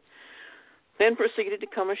said. Then proceeded to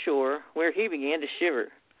come ashore, where he began to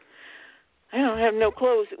shiver. I don't have no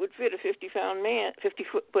clothes that would fit a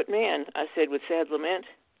 50-foot man, I said with sad lament.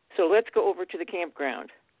 So let's go over to the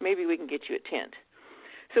campground. Maybe we can get you a tent.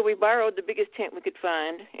 So we borrowed the biggest tent we could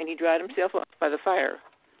find, and he dried himself off by the fire.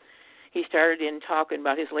 He started in talking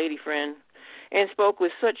about his lady friend and spoke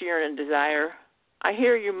with such yearning desire. I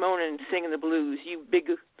hear you moaning and singing the blues, you big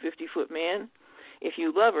 50-foot man. If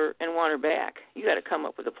you love her and want her back, you got to come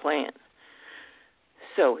up with a plan.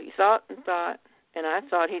 So he thought and thought, and I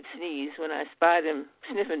thought he'd sneeze when I spied him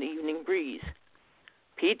sniffing the evening breeze.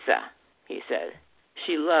 Pizza, he said.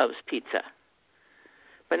 She loves pizza,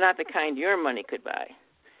 but not the kind your money could buy.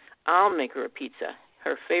 I'll make her a pizza,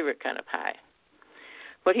 her favorite kind of pie.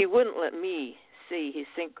 But he wouldn't let me see his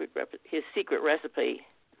secret recipe.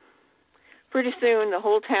 Pretty soon the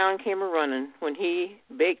whole town came a-running when he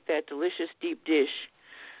baked that delicious deep dish.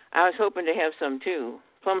 I was hoping to have some too.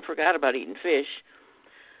 Plumb forgot about eating fish.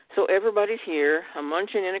 So everybody's here,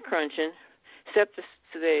 a-munching and a-crunching, except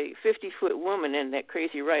the 50-foot woman and that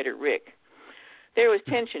crazy writer, Rick. There was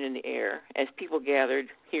tension in the air as people gathered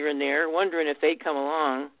here and there, wondering if they'd come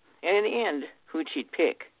along, and in the end, who'd she'd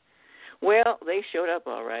pick. Well, they showed up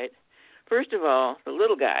all right. First of all, the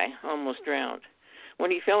little guy almost drowned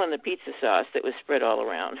when he fell in the pizza sauce that was spread all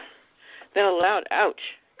around. Then a loud ouch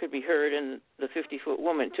could be heard, and the 50-foot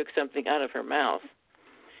woman took something out of her mouth.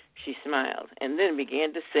 She smiled and then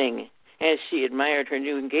began to sing as she admired her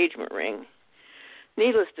new engagement ring.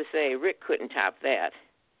 Needless to say, Rick couldn't top that,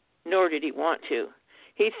 nor did he want to.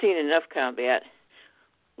 He'd seen enough combat.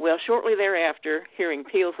 Well, shortly thereafter, hearing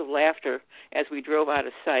peals of laughter as we drove out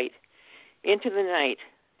of sight, into the night,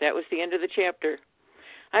 that was the end of the chapter.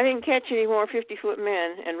 I didn't catch any more 50-foot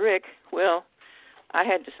men, and Rick, well, I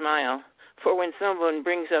had to smile, for when someone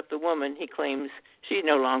brings up the woman, he claims she's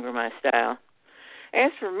no longer my style.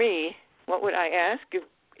 As for me, what would I ask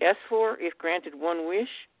for if granted one wish?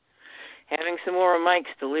 Having some more of Mike's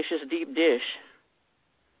delicious deep dish.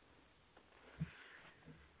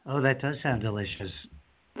 Oh, that does sound delicious.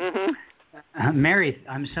 Mm-hmm. Mary,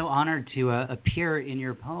 I'm so honored to appear in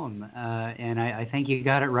your poem, and I think you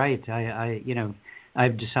got it right.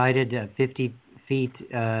 I've decided 50 feet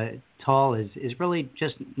tall is really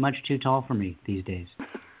just much too tall for me these days.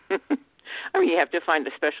 I mean, you have to find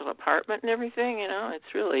a special apartment and everything,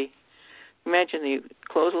 It's really, imagine the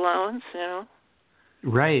clothes allowance,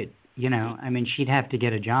 Right. I mean, she'd have to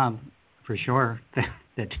get a job for sure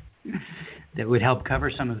that would help cover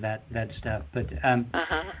some of that stuff. But I'm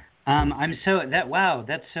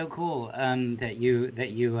that's so cool that you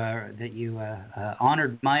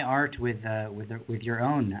honored my art with your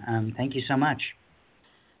own. Thank you so much.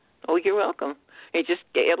 Oh, you're welcome. It just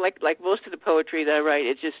like most of the poetry that I write,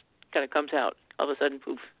 it just kind of comes out all of a sudden,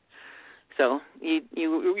 poof. So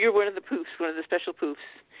you're one of the poofs, one of the special poofs,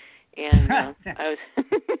 and I was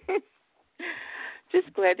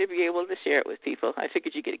just glad to be able to share it with people. I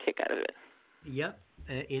figured you'd get a kick out of it. Yep,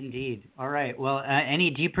 indeed. All right. Well,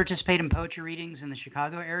 do you participate in poetry readings in the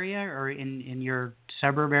Chicago area or in your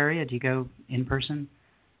suburb area? Do you go in person?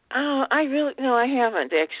 Oh, I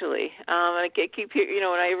haven't actually. I keep hearing,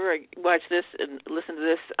 whenever I watch this and listen to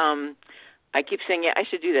this, I keep saying, yeah, I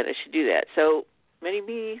should do that. So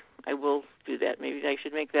maybe I will do that. Maybe I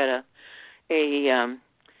should make that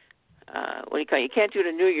what do you call it? You can't do it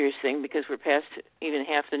a New Year's thing because we're past even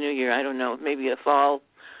half the New Year. I don't know. Maybe a fall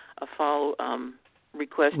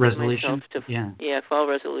request resolution. Fall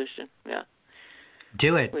resolution. Yeah.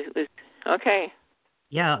 Do it. Okay.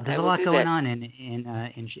 Yeah, there's a lot going on in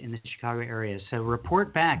the Chicago area. So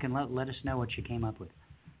report back and let us know what you came up with.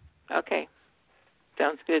 Okay.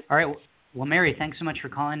 Sounds good. All right. Well, Mary, thanks so much for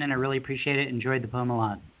calling in. I really appreciate it. Enjoyed the poem a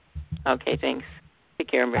lot. Okay, thanks. Take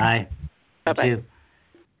care, Mary. Bye. Bye-bye.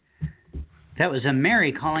 That was a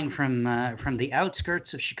Mary calling from the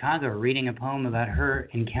outskirts of Chicago, reading a poem about her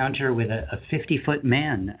encounter with a 50-foot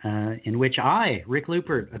man, in which I, Rick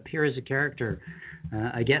Lupert, appear as a character,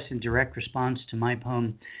 I guess in direct response to my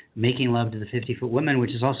poem, Making Love to the 50-Foot Woman,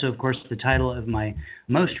 which is also, of course, the title of my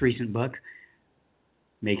most recent book,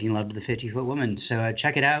 Making Love to the 50-Foot Woman. So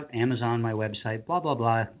check it out, Amazon, my website, blah, blah,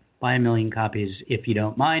 blah. Buy 1 million copies if you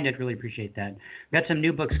don't mind. I'd really appreciate that. We've got some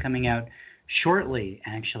new books coming out shortly,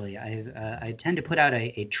 actually. I tend to put out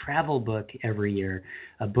a travel book every year,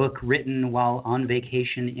 a book written while on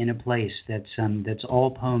vacation in a place that's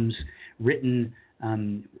all poems written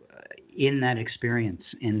in that experience.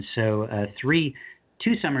 And so 2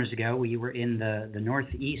 summers ago, we were in the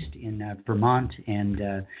Northeast in Vermont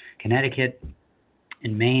and Connecticut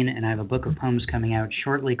and Maine, and I have a book of poems coming out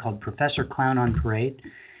shortly called Professor Clown on Parade.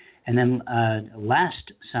 And then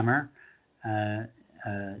last summer,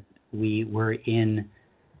 we were in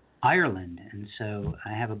Ireland, and so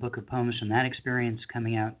I have a book of poems from that experience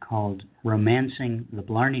coming out called Romancing the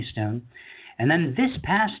Blarney Stone. And then this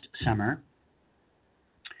past summer,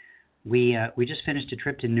 we just finished a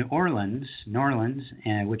trip to New Orleans,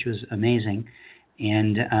 which was amazing,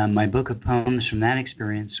 and my book of poems from that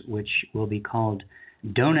experience, which will be called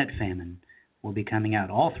Donut Famine, will be coming out.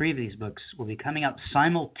 All 3 of these books will be coming out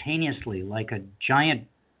simultaneously, like a giant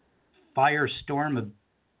firestorm of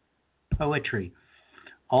poetry,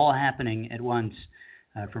 all happening at once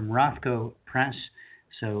from Rothko Press.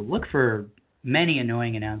 So look for many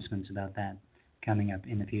annoying announcements about that coming up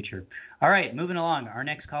in the future. All right, moving along. Our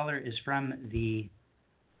next caller is from the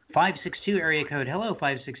 562 area code. Hello,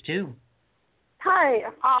 562. Hi.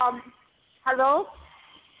 Hello.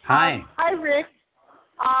 Hi. Hi, Rick.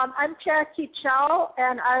 I'm Jackie Chow,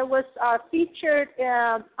 and I was featured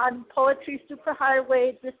on Poetry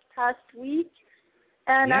Superhighway this past week.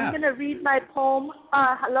 And I'm going to read my poem.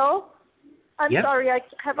 Hello? I'm sorry, I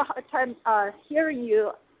have a hard time hearing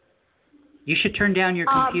you. You should turn down your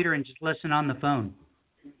computer and just listen on the phone.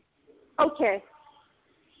 Okay.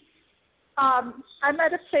 I'm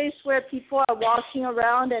at a place where people are walking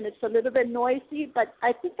around and it's a little bit noisy, but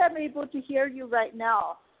I think I'm able to hear you right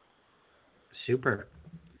now. Super.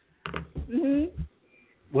 Mm-hmm.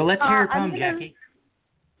 Well, let's hear your poem, Jackie.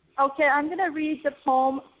 Okay, I'm going to read the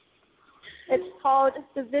poem. It's called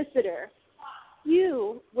The Visitor.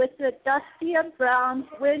 You, with the dusty and brown,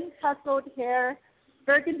 wind-tousled hair,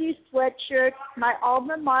 burgundy sweatshirt, my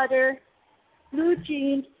alma mater, blue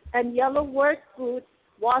jeans, and yellow work boots,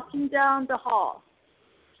 walking down the hall.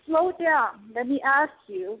 Slow down. Let me ask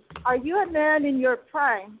you, are you a man in your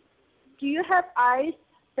prime? Do you have eyes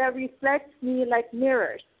that reflect me like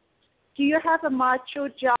mirrors? Do you have a macho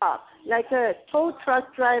job, like a tow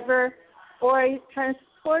truck driver or a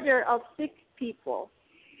transporter of sick people?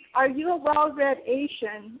 Are you a well-read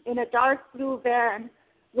Asian in a dark blue van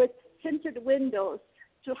with tinted windows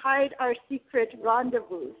to hide our secret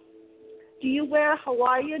rendezvous? Do you wear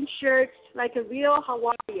Hawaiian shirts like a real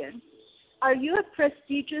Hawaiian? Are you a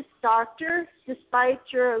prestigious doctor despite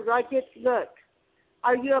your rugged look?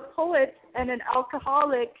 Are you a poet and an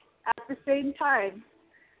alcoholic at the same time?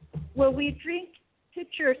 Will we drink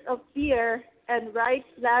pitchers of beer and write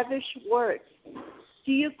lavish words?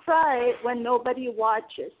 Do you cry when nobody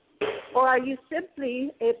watches? Or are you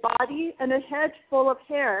simply a body and a head full of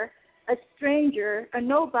hair, a stranger, a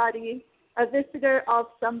nobody, a visitor of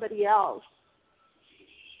somebody else?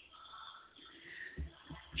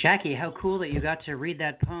 Jackie, how cool that you got to read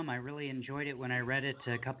that poem. I really enjoyed it when I read it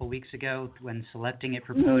a couple weeks ago when selecting it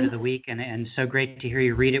for Poet of the Week, and so great to hear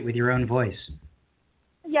you read it with your own voice.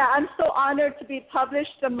 Yeah, I'm so honored to be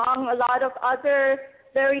published among a lot of other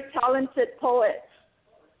very talented poets.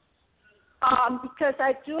 Because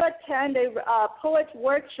I do attend a poet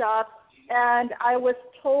workshop, and I was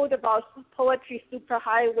told about Poetry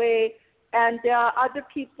Superhighway, and there are other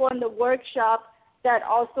people in the workshop that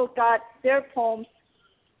also got their poems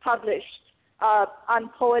published on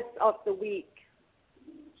Poets of the Week.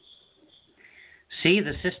 See,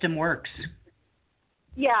 the system works.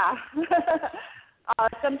 Yeah.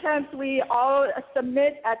 Sometimes we all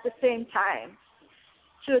submit at the same time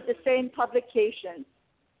to the same publication.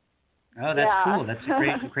 Oh, that's cool. That's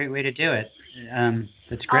a great way to do it.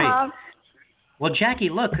 That's great. Well, Jackie,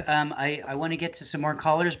 look, I want to get to some more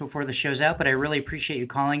callers before the show's out, but I really appreciate you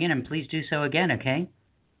calling in, and please do so again, okay?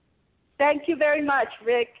 Thank you very much,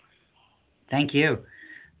 Rick. Thank you.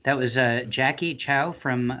 That was Jackie Chow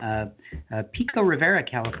from Pico Rivera,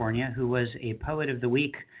 California, who was a Poet of the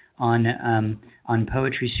Week on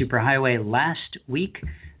Poetry Superhighway last week.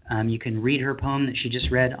 You can read her poem that she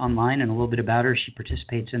just read online and a little bit about her. She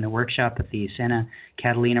participates in the workshop at the Santa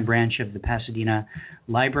Catalina branch of the Pasadena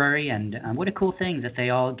Library. And what a cool thing that they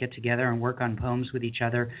all get together and work on poems with each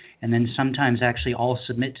other and then sometimes actually all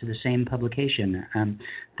submit to the same publication.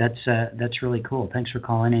 That's really cool. Thanks for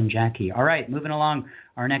calling in, Jackie. All right, moving along.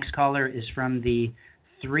 Our next caller is from the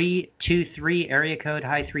 323 area code.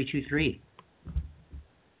 Hi, 323.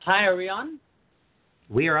 Hi, are we on?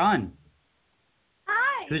 We are on.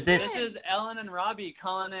 Hi. Who's this? This is Ellyn and Robbie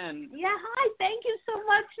calling in. Yeah, hi. Thank you so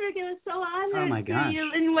much, Rick. It was so honored Oh my to gosh.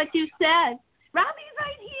 you and what you said. Robbie's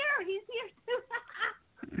right here. He's here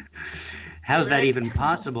too. How's that even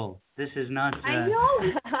possible? This is not... I know.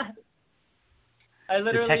 I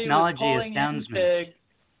literally the technology was astounds me.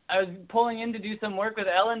 I was pulling in to do some work with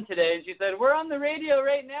Ellyn today, and she said, we're on the radio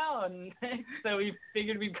right now. And so we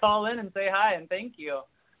figured we'd call in and say hi and thank you.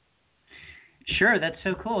 Sure, that's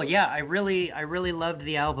so cool. Yeah, I really loved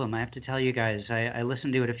the album. I have to tell you guys, I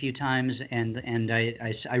listened to it a few times, and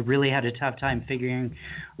I really had a tough time figuring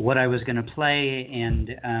what I was going to play.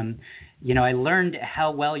 And I learned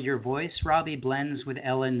how well your voice, Robbie, blends with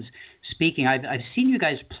Ellyn's speaking. I've seen you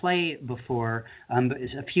guys play before,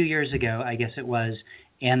 a few years ago, I guess it was,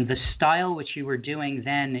 and the style which you were doing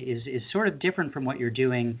then is sort of different from what you're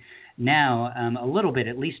doing now, a little bit,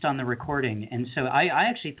 at least on the recording. And so I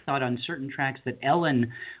actually thought on certain tracks that Ellyn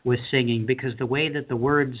was singing because the way that the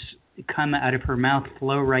words come out of her mouth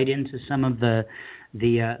flow right into some of the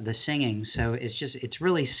singing. So it's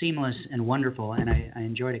really seamless and wonderful, and I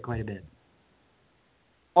enjoyed it quite a bit.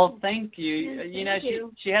 Well, thank you. Yes,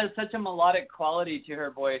 She has such a melodic quality to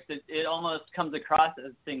her voice. It almost comes across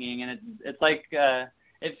as singing, and it's like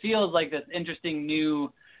it feels like this interesting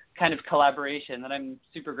new kind of collaboration that I'm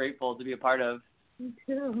super grateful to be a part of. Me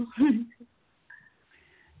too.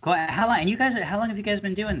 Cool. How long have you guys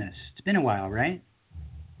been doing this? It's been a while, right?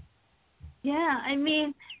 Yeah, I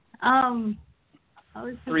mean,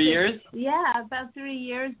 3 years? Yeah, about 3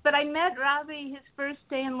 years. But I met Robbie his first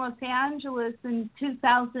day in Los Angeles in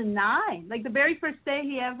 2009, like the very first day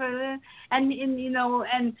he ever, and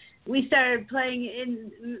we started playing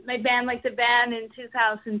in my band, like the band, in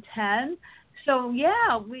 2010. So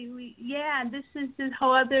yeah, we this is this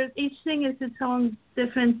whole other. Each thing is its own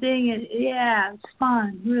different thing, and yeah, it's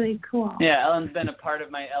fun, really cool. Yeah, Ellyn's been a part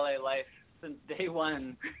of my LA life since day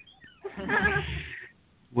one.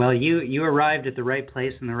 Well, you arrived at the right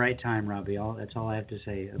place in the right time, Robbie. That's all I have to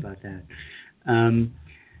say about that.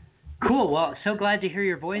 Cool. Well, so glad to hear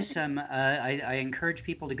your voice. I encourage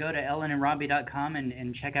people to go to ellynandrobbie.com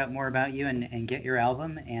and check out more about you and get your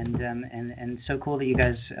album. And so cool that you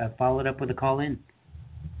guys followed up with a call in.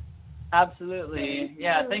 Absolutely.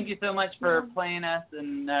 Yeah. Thank you so much for playing us,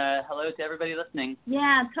 and hello to everybody listening.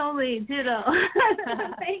 Yeah, totally. Ditto.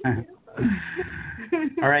 Thank you.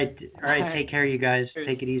 All right. Take care, you guys.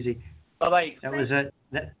 Take it easy. Bye-bye. That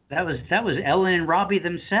was Ellyn and Robbie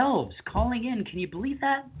themselves calling in. Can you believe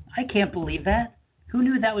that? I can't believe that. Who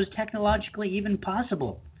knew that was technologically even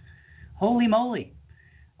possible? Holy moly.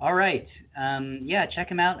 All right. Check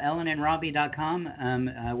them out,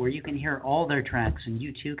 ellynandrobbie.com, where you can hear all their tracks, and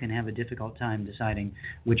you too can have a difficult time deciding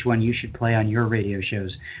which one you should play on your radio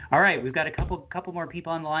shows. All right, we've got a couple more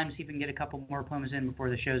people on the line. See if we can get a couple more poems in before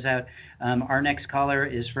the show's out. Our next caller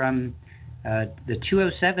is from the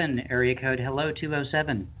 207 area code. Hello,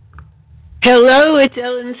 207. Hello, it's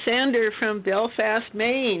Ellen Sander from Belfast,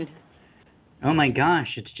 Maine. Oh my gosh,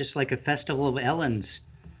 it's just like a festival of Ellens.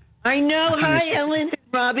 I know. Hi, Ellyn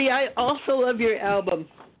and Robbie. I also love your album.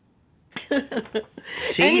 See,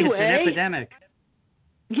 anyway, it's an epidemic.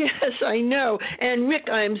 Yes, I know. And Rick,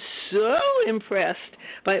 I'm so impressed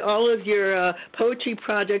by all of your poetry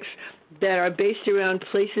projects that are based around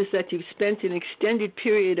places that you've spent an extended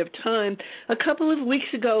period of time. A couple of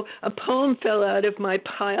weeks ago, a poem fell out of my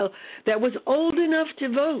pile that was old enough to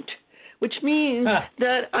vote, which means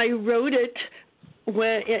that I wrote it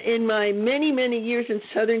in my many, many years in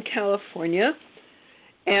Southern California,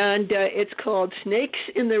 and it's called Snakes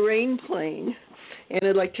in the Rain Plain, and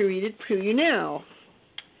I'd like to read it to you now.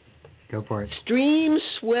 Go for it. Streams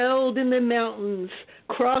swelled in the mountains,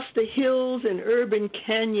 crossed the hills and urban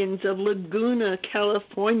canyons of Laguna,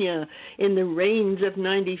 California, in the rains of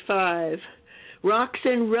 '95. Rocks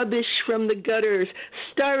and rubbish from the gutters,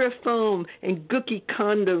 styrofoam and gooky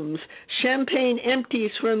condoms, champagne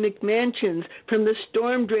empties from McMansions, from the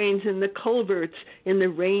storm drains and the culverts in the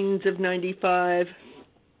rains of '95.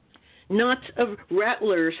 Knots of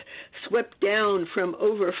rattlers swept down from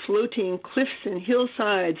over floating cliffs and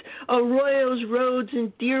hillsides, arroyos, roads,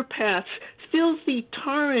 and deer paths, filthy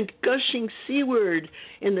torrent gushing seaward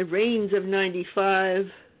in the rains of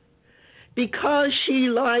 '95. Because she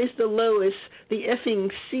lies the lowest, the effing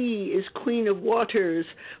sea is queen of waters.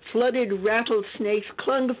 Flooded rattlesnakes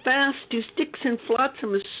clung fast to sticks and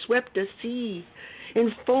flotsam swept a sea.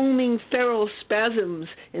 In foaming feral spasms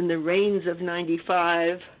in the rains of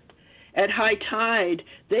 95. At high tide,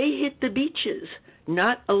 they hit the beaches.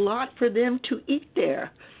 Not a lot for them to eat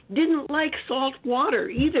there. Didn't like salt water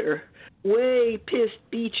either. Way pissed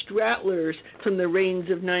beached rattlers from the rains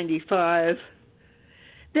of 95.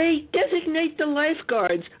 They designate the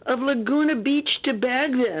lifeguards of Laguna Beach to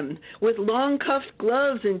bag them with long-cuffed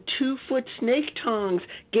gloves and 2-foot snake tongs,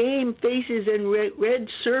 game faces, and red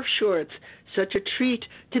surf shorts. Such a treat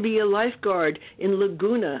to be a lifeguard in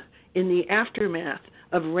Laguna in the aftermath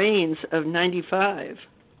of rains of 95.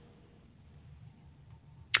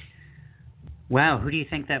 Wow, who do you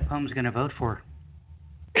think that poem's going to vote for?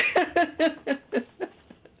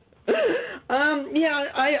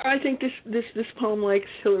 I think this poem likes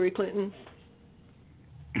Hillary Clinton.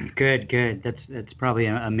 Good. That's probably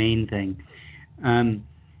a Maine thing, and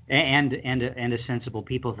a sensible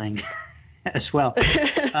people thing as well.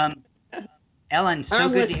 Ellyn, so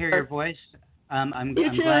good to hear your voice. I'm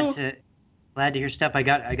glad to hear stuff. I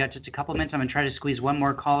got just a couple minutes. I'm gonna try to squeeze one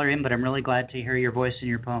more caller in, but I'm really glad to hear your voice and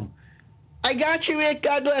your poem. I got you, Rick.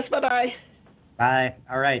 God bless. Bye-bye. Bye.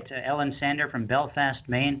 All right. Ellyn Sander from Belfast,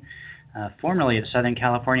 Maine, formerly of Southern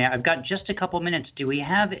California. I've got just a couple minutes. Do we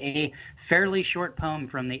have a fairly short poem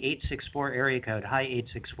from the 864 area code? Hi,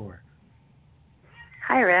 864.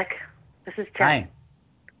 Hi, Rick. This is Jen. Hi.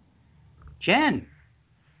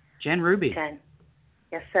 Jen Ruby. Jen.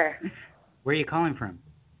 Yes, sir. Where are you calling from?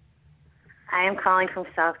 I am calling from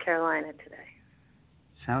South Carolina today.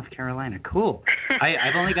 South Carolina. Cool.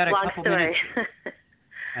 I've only got a Long couple story.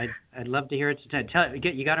 minutes. I'd love to hear it.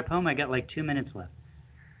 You got a poem? I got like 2 minutes left.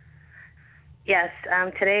 Yes.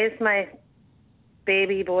 Today is my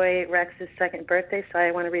baby boy Rex's 2nd birthday, so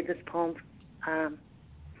I want to read this poem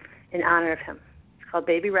in honor of him. It's called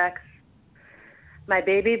Baby Rex. My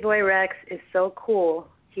baby boy Rex is so cool.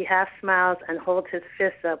 He half smiles and holds his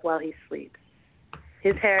fists up while he sleeps.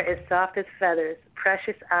 His hair is soft as feathers,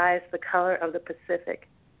 precious eyes the color of the Pacific.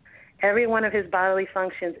 Every one of his bodily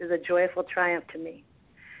functions is a joyful triumph to me.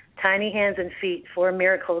 Tiny hands and feet, 4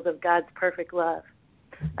 miracles of God's perfect love.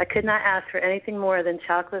 I could not ask for anything more than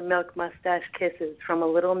chocolate milk mustache kisses from a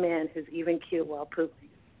little man who's even cute while pooping.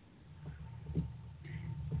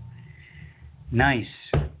 Nice.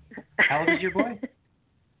 How old is your boy?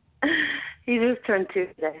 He just turned 2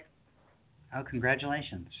 today. Oh,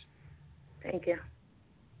 congratulations. Thank you.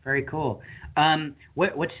 Very cool.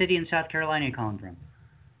 What city in South Carolina are you calling from?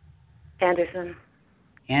 Anderson.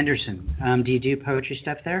 Anderson. Do you do poetry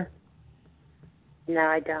stuff there? No,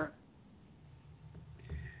 I don't.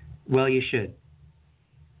 Well, you should.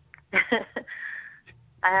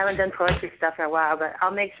 I haven't done poetry stuff in a while, but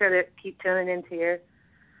I'll make sure to keep tuning into your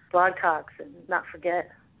blog talks and not forget.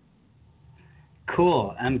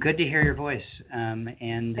 Cool. Good to hear your voice, and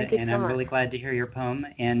I'm really glad to hear your poem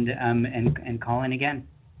and call in again.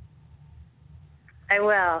 I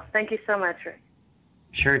will. Thank you so much, Rick.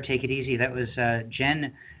 Sure. Take it easy. That was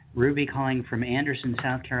Jen Ruby calling from Anderson,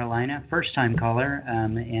 South Carolina, first-time caller,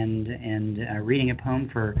 and reading a poem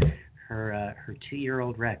for her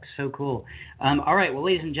 2-year-old Rex. So cool. All right. Well,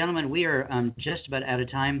 ladies and gentlemen, we are just about out of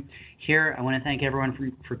time here. I want to thank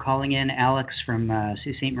everyone for calling in. Alex from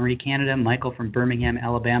Sioux St. Marie, Canada. Michael from Birmingham,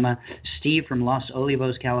 Alabama. Steve from Los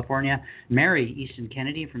Olivos, California. Mary Easton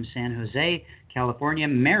Kennedy from San Jose, California.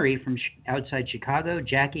 Mary from outside Chicago.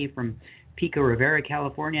 Jackie from Pico Rivera,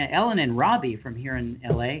 California. Ellyn and Robbie from here in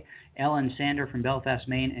L.A. Ellyn Sander from Belfast,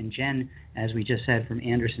 Maine. And Jen, as we just said, from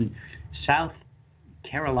Anderson, South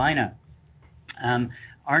Carolina.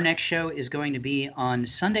 Our next show is going to be on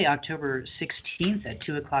Sunday, October 16th at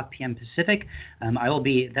 2 o'clock p.m. Pacific.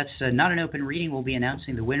 That's not an open reading. We'll be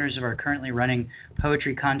announcing the winners of our currently running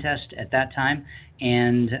poetry contest at that time.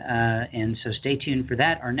 And so stay tuned for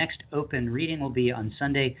that. Our next open reading will be on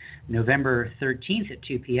Sunday, November 13th at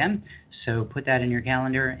 2 p.m. So put that in your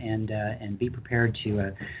calendar and be prepared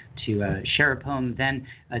to share a poem then.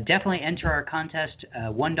 Definitely enter our contest.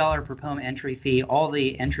 $1 per poem entry fee. All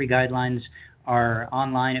the entry guidelines are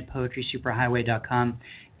online at poetrysuperhighway.com,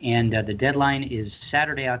 and the deadline is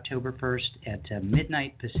Saturday, October 1st at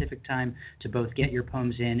midnight Pacific time to both get your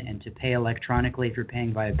poems in and to pay electronically if you're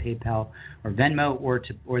paying via PayPal or Venmo, or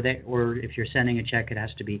if you're sending a check, it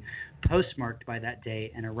has to be postmarked by that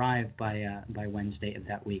day and arrive by Wednesday of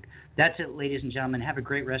that week. That's it, ladies and gentlemen. Have a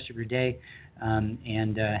great rest of your day,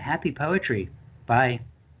 and happy poetry. Bye.